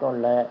ธูปนั่น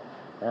แหละ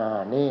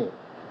นี่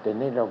ที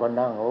นี้เราก็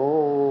นั่ง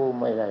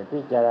ไม่ได้พิ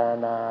จาร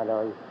ณาเล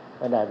ยไ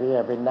ม่ได้พี่จ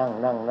ะไปนั่ง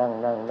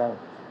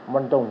มั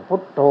นต้องพุ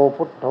ทโ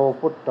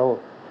ธ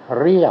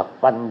เรียก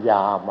ปัญญ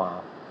ามา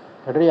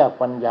เรียก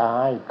ปัญญา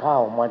ให้เข้า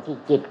มาที่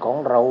จิตของ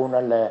เรา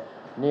นั่นแหละ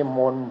นิม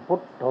นต์พุ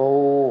ทโธ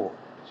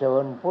เชิ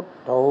ญพุท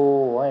โธ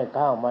ให้เ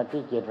ข้ามา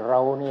ที่จิตเร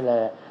านี่แหล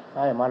ะใ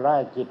ห้มาไล่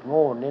จิตโ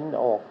ง่นิ้น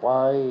ออกไป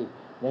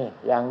นี่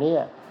อย่างนี้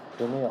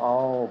ทีนี้เอา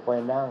ไป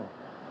นั่ง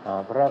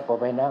พระก็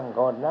ไปนั่ง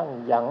ก็นั่ง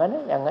อย่างนั้น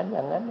อย่างนั้นอ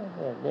ย่างนั้น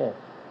เนี่ย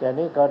แต่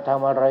นี้ก็ท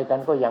ำอะไรกัน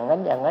ก็อย่างนั้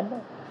นอย่างนั้น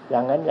อย่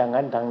างนั้นอย่าง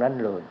นั้นทางนั้น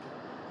เลย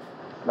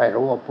ไม่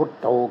รู้ว่าพุท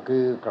โธคื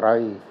อใคร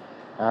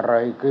อะไร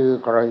คือ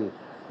ใคร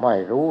ไม่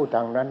รู้ท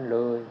างนั้นเล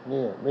ย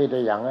นี่มีแต่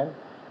อย่างนั้น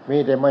มี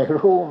แต่ไม่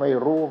รู้ไม่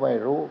รู้ไม่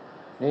รู้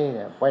นี่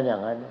เป็นอย่า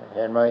งนั้นเ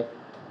ห็นไหม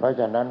เพราะ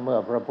ฉะนั้นเมื่อ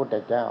พระพุทธ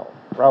เจ้า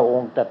พระอ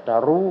งค์ตรัส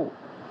รู้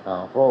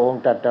พระอง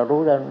ค์ตรัส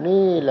รู้แล้ว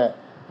นี่แหละ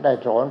ได้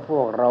สอนพ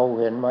วกเรา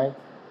เห็นไหม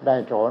ได้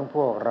สอนพ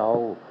วกเร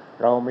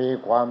ามี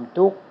ความ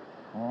ทุกข์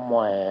แหม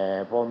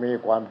พอมี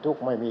ความทุกข์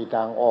ไม่มีท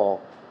างออก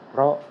เพ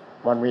ราะ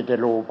มันมีแต่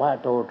โลภะ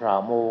โทสะ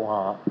โมห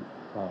ะ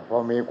พอ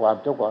มีความ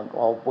ทุกข์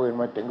เอาปืน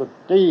มาถึงก็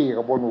จี้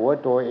กับบนหัว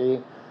ตัวเอง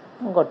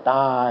มันก็ต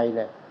ายเ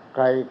ลยใค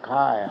ร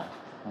ฆ่า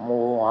โม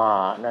หะ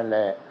นั่นแหล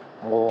ะ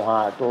โมหะ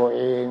ตัวเ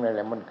องนั่นแห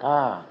ละมันฆ่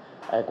า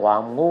ไอ้ควา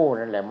มโง่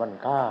นั่นแหละมัน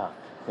ฆ่า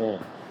นี่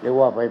หรือ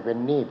ว่าไปเป็น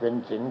หนี้เป็น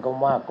สินก็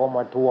มากก็ม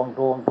าทวง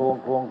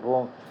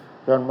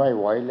จนไม่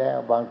ไหวแล้ว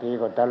บางที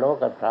ก็ทะเลาะ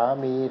กับสา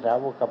มีทะ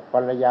เลาะกับภร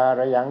รยาอะไ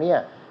รอย่างเนี้ย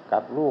กั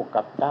บลูก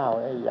กับเต้า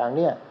อย่างเ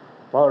นี้ย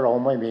เพราะเรา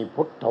ไม่มี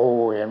พุทโธ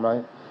เห็นไหม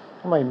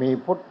ไม่มี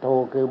พุทโธ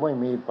คือไม่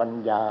มีปัญ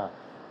ญา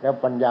แล้ว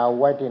ปัญญา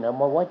ไว้ที่ไหน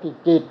มาไว้ที่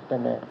จิตนั่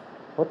นแหละ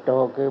พุทโธ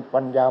คือ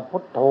ปัญญาพุ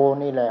ทโธ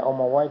นี่แหละเอา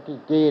มาไว้ที่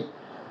จิต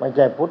ไม่ใ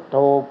ช่พุทโธ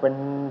เป็น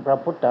พระ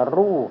พุทธ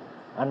รูป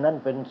อันนั้น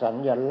เป็นสั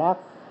ญลักษ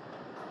ณ์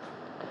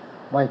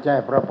ไม่ใช่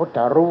พระพุทธ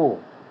รูป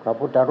พระ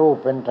พุทธรูป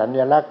เป็นสัญ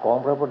ลักษณ์ของ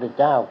พระพุทธ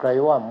เจ้าใคร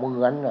ว่าเหมื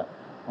อน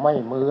ไม่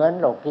เหมือน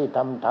หรอกที่ท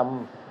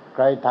ำใค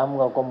รท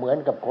ำก็เหมือน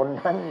กับคน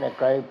นั้นเนี่ย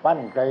ใครปั้น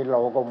ใครหล่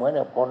อก็เหมือน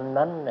กับคน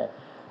นั้นเนี่ย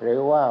หรื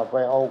อว่าไป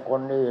เอาค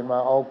นอื่นมา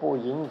เอาผู้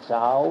หญิงส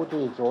าว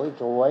ที่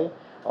สวย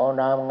ๆเอา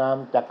นามงาม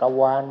จักร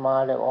วาลมา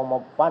แล้วเอามา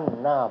ปั้น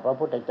หน้าพระ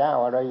พุทธเจ้า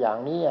อะไรอย่าง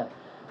นี้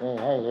นี่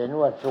ให้เห็น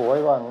ว่าสวย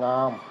ว่าง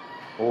าม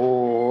โอ้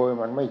ย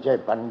มันไม่ใช่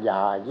ปัญญ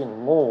ายิ่ง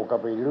โง่ก็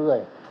ไปเรื่อย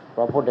พ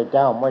ระพุทธเ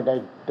จ้าไม่ได้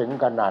ถึง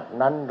ขนาด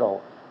นั้นหรอก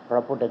พร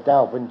ะพุทธเจ้า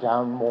เป็นชาว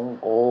มง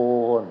โก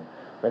ล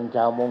เป็นช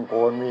าวมงโก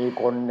ลมี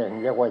คนหนึ่ง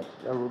เรียกว่า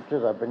รู้สึ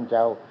กว่าเป็นช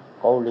าว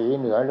เกาหลี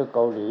เหนือหรือเก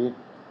าหลี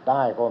ใ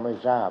ต้ก็ไม่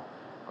ทราบ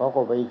เขา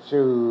ก็ไป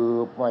สื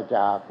บมาจ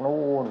าก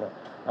นู่น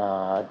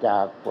จา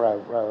ก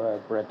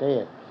ประเท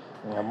ศ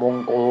มง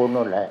โกล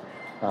นั่นแหละ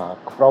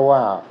เพราะว่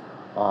า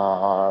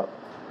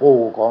ปู่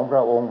ของพร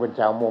ะองค์เป็น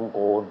ชาวมงโ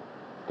กล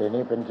ที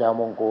นี้เป็นชาว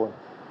มงโกล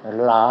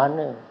หลานเ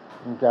นี่ย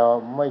จะ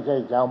ไม่ใช่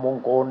ชาวมง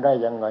โกลได้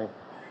ยังไง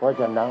เพราะ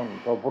ฉะนั้น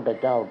พระพุทธ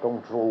เจ้าต้อง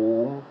สู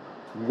ง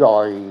ใหญ่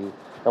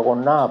แล้วก็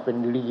หน้าเป็น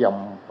เหลี่ยม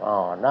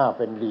หน้าเ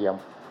ป็นเหลี่ยม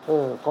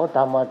เขาท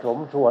ำมาสม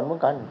ส่วนเหมือ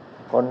นกัน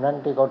คนนั้น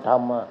ที่เขาท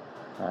ำม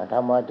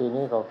าที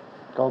นี้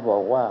เขาบอ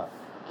กว่า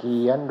เขี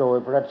ยนโดย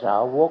พระสา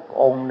วก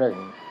องค์หนึ่ง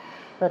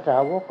พระสา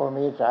วกก็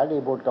มีสารี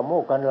บุตรกับโม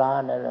คคัลลา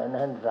นั่นแหละ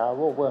นั่นสา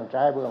วกเบื้อง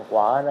ซ้ายเบื้องขว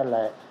านั่นแหล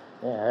ะ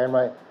นี่เห็นไหม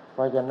เพ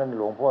ราะฉะนั้นห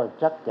ลวงพ่อ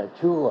ชักจะเ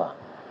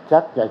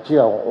ชื่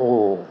อโอ้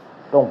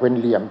ต้องเป็น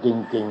เหลี่ยมจ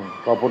ริง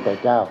ๆพระพุทธ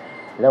เจ้า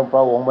แล้วพร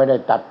ะองค์ไม่ได้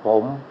ตัดผ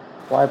ม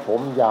ไว้ผ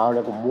มยาวแ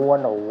ล้วก็ม้วน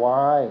เอาไ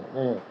ว้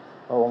นี่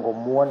พระองค์ก็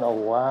ม้วนเอา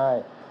ไว้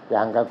อย่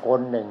างกับค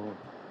นหนึ่ง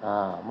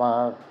มา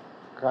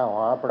เข้า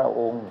หาพระ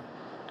องค์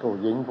ผู้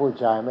หญิงผู้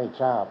ชายไม่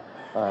ทราบ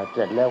เส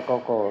ร็จแล้วเขา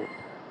ก็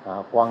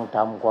กวางท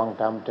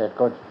ำเสร็จ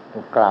ก็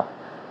กลับ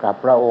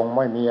พระองค์ไ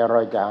ม่มีอะไร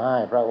จะให้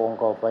พระองค์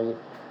ก็ไ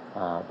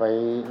ป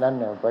นั่น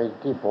ไป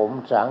ที่ผม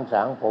ส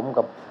างผม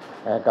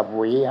กับห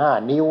วี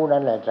5 นิ้วนั่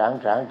นแหละสาง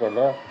เสร็จแ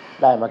ล้ว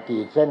ได้มา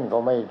กี่เส้นก็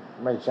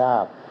ไม่ทรา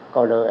บ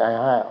ก็เลย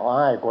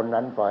ให้คน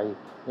นั้นไป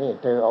นี่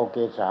เธอเอาเก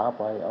ศาไ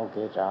ป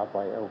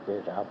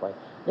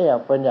นี่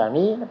เป็นอย่าง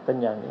นี้เป็น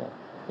อย่างนี้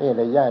นี่เ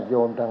ลยญาติโย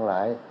มทั้งหล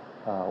าย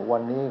วั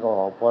นนี้ก็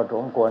พอส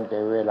มควรแก่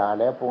เวลา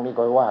แล้วพรุ่งนี้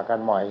ก็ว่ากัน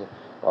ใหม่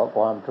ขอค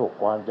วามสุข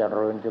ความเจ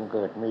ริญจงเ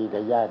กิดมีแ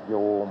ก่ญาติโย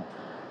ม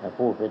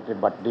ผู้ปฏิ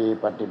บัติดี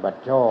ปฏิบัติ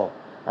ชอบ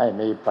ให้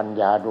มีปัญ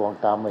ญาดวง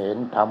ตาเห็น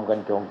ธรรมกัน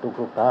จง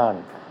ทุกท่าน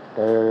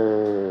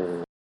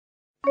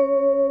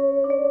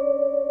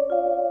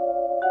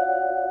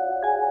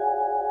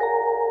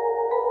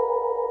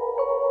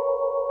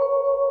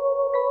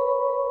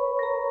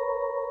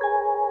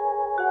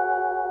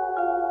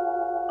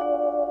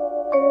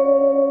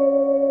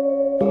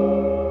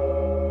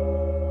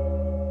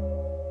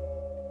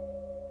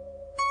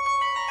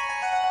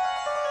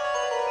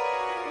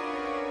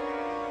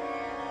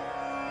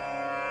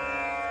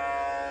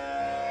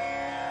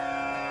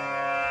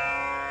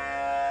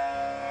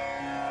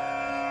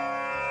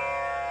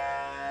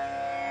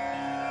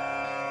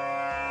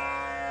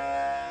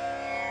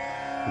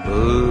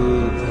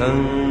बुद्धं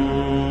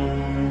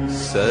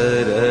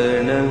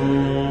शरणं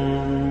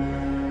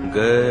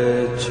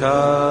गच्छामि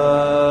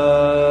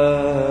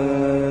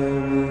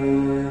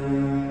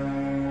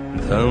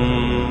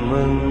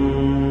धम्मं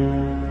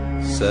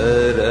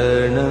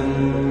शरणं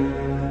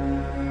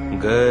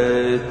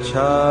गच्छामि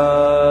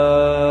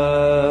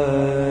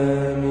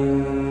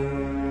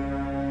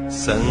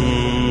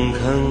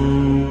संघं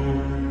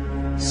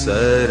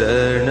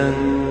शरणं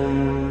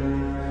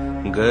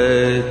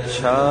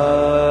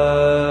गच्छामि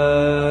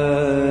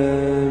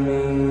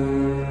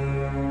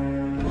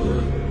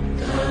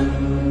बुद्धं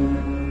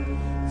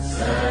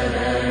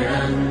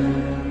शरणं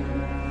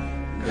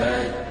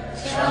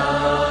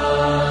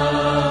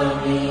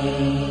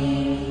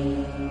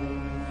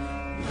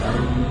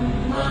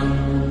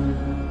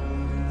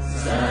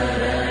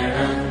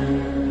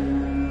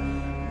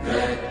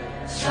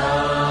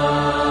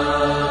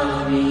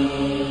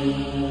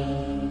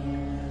มิ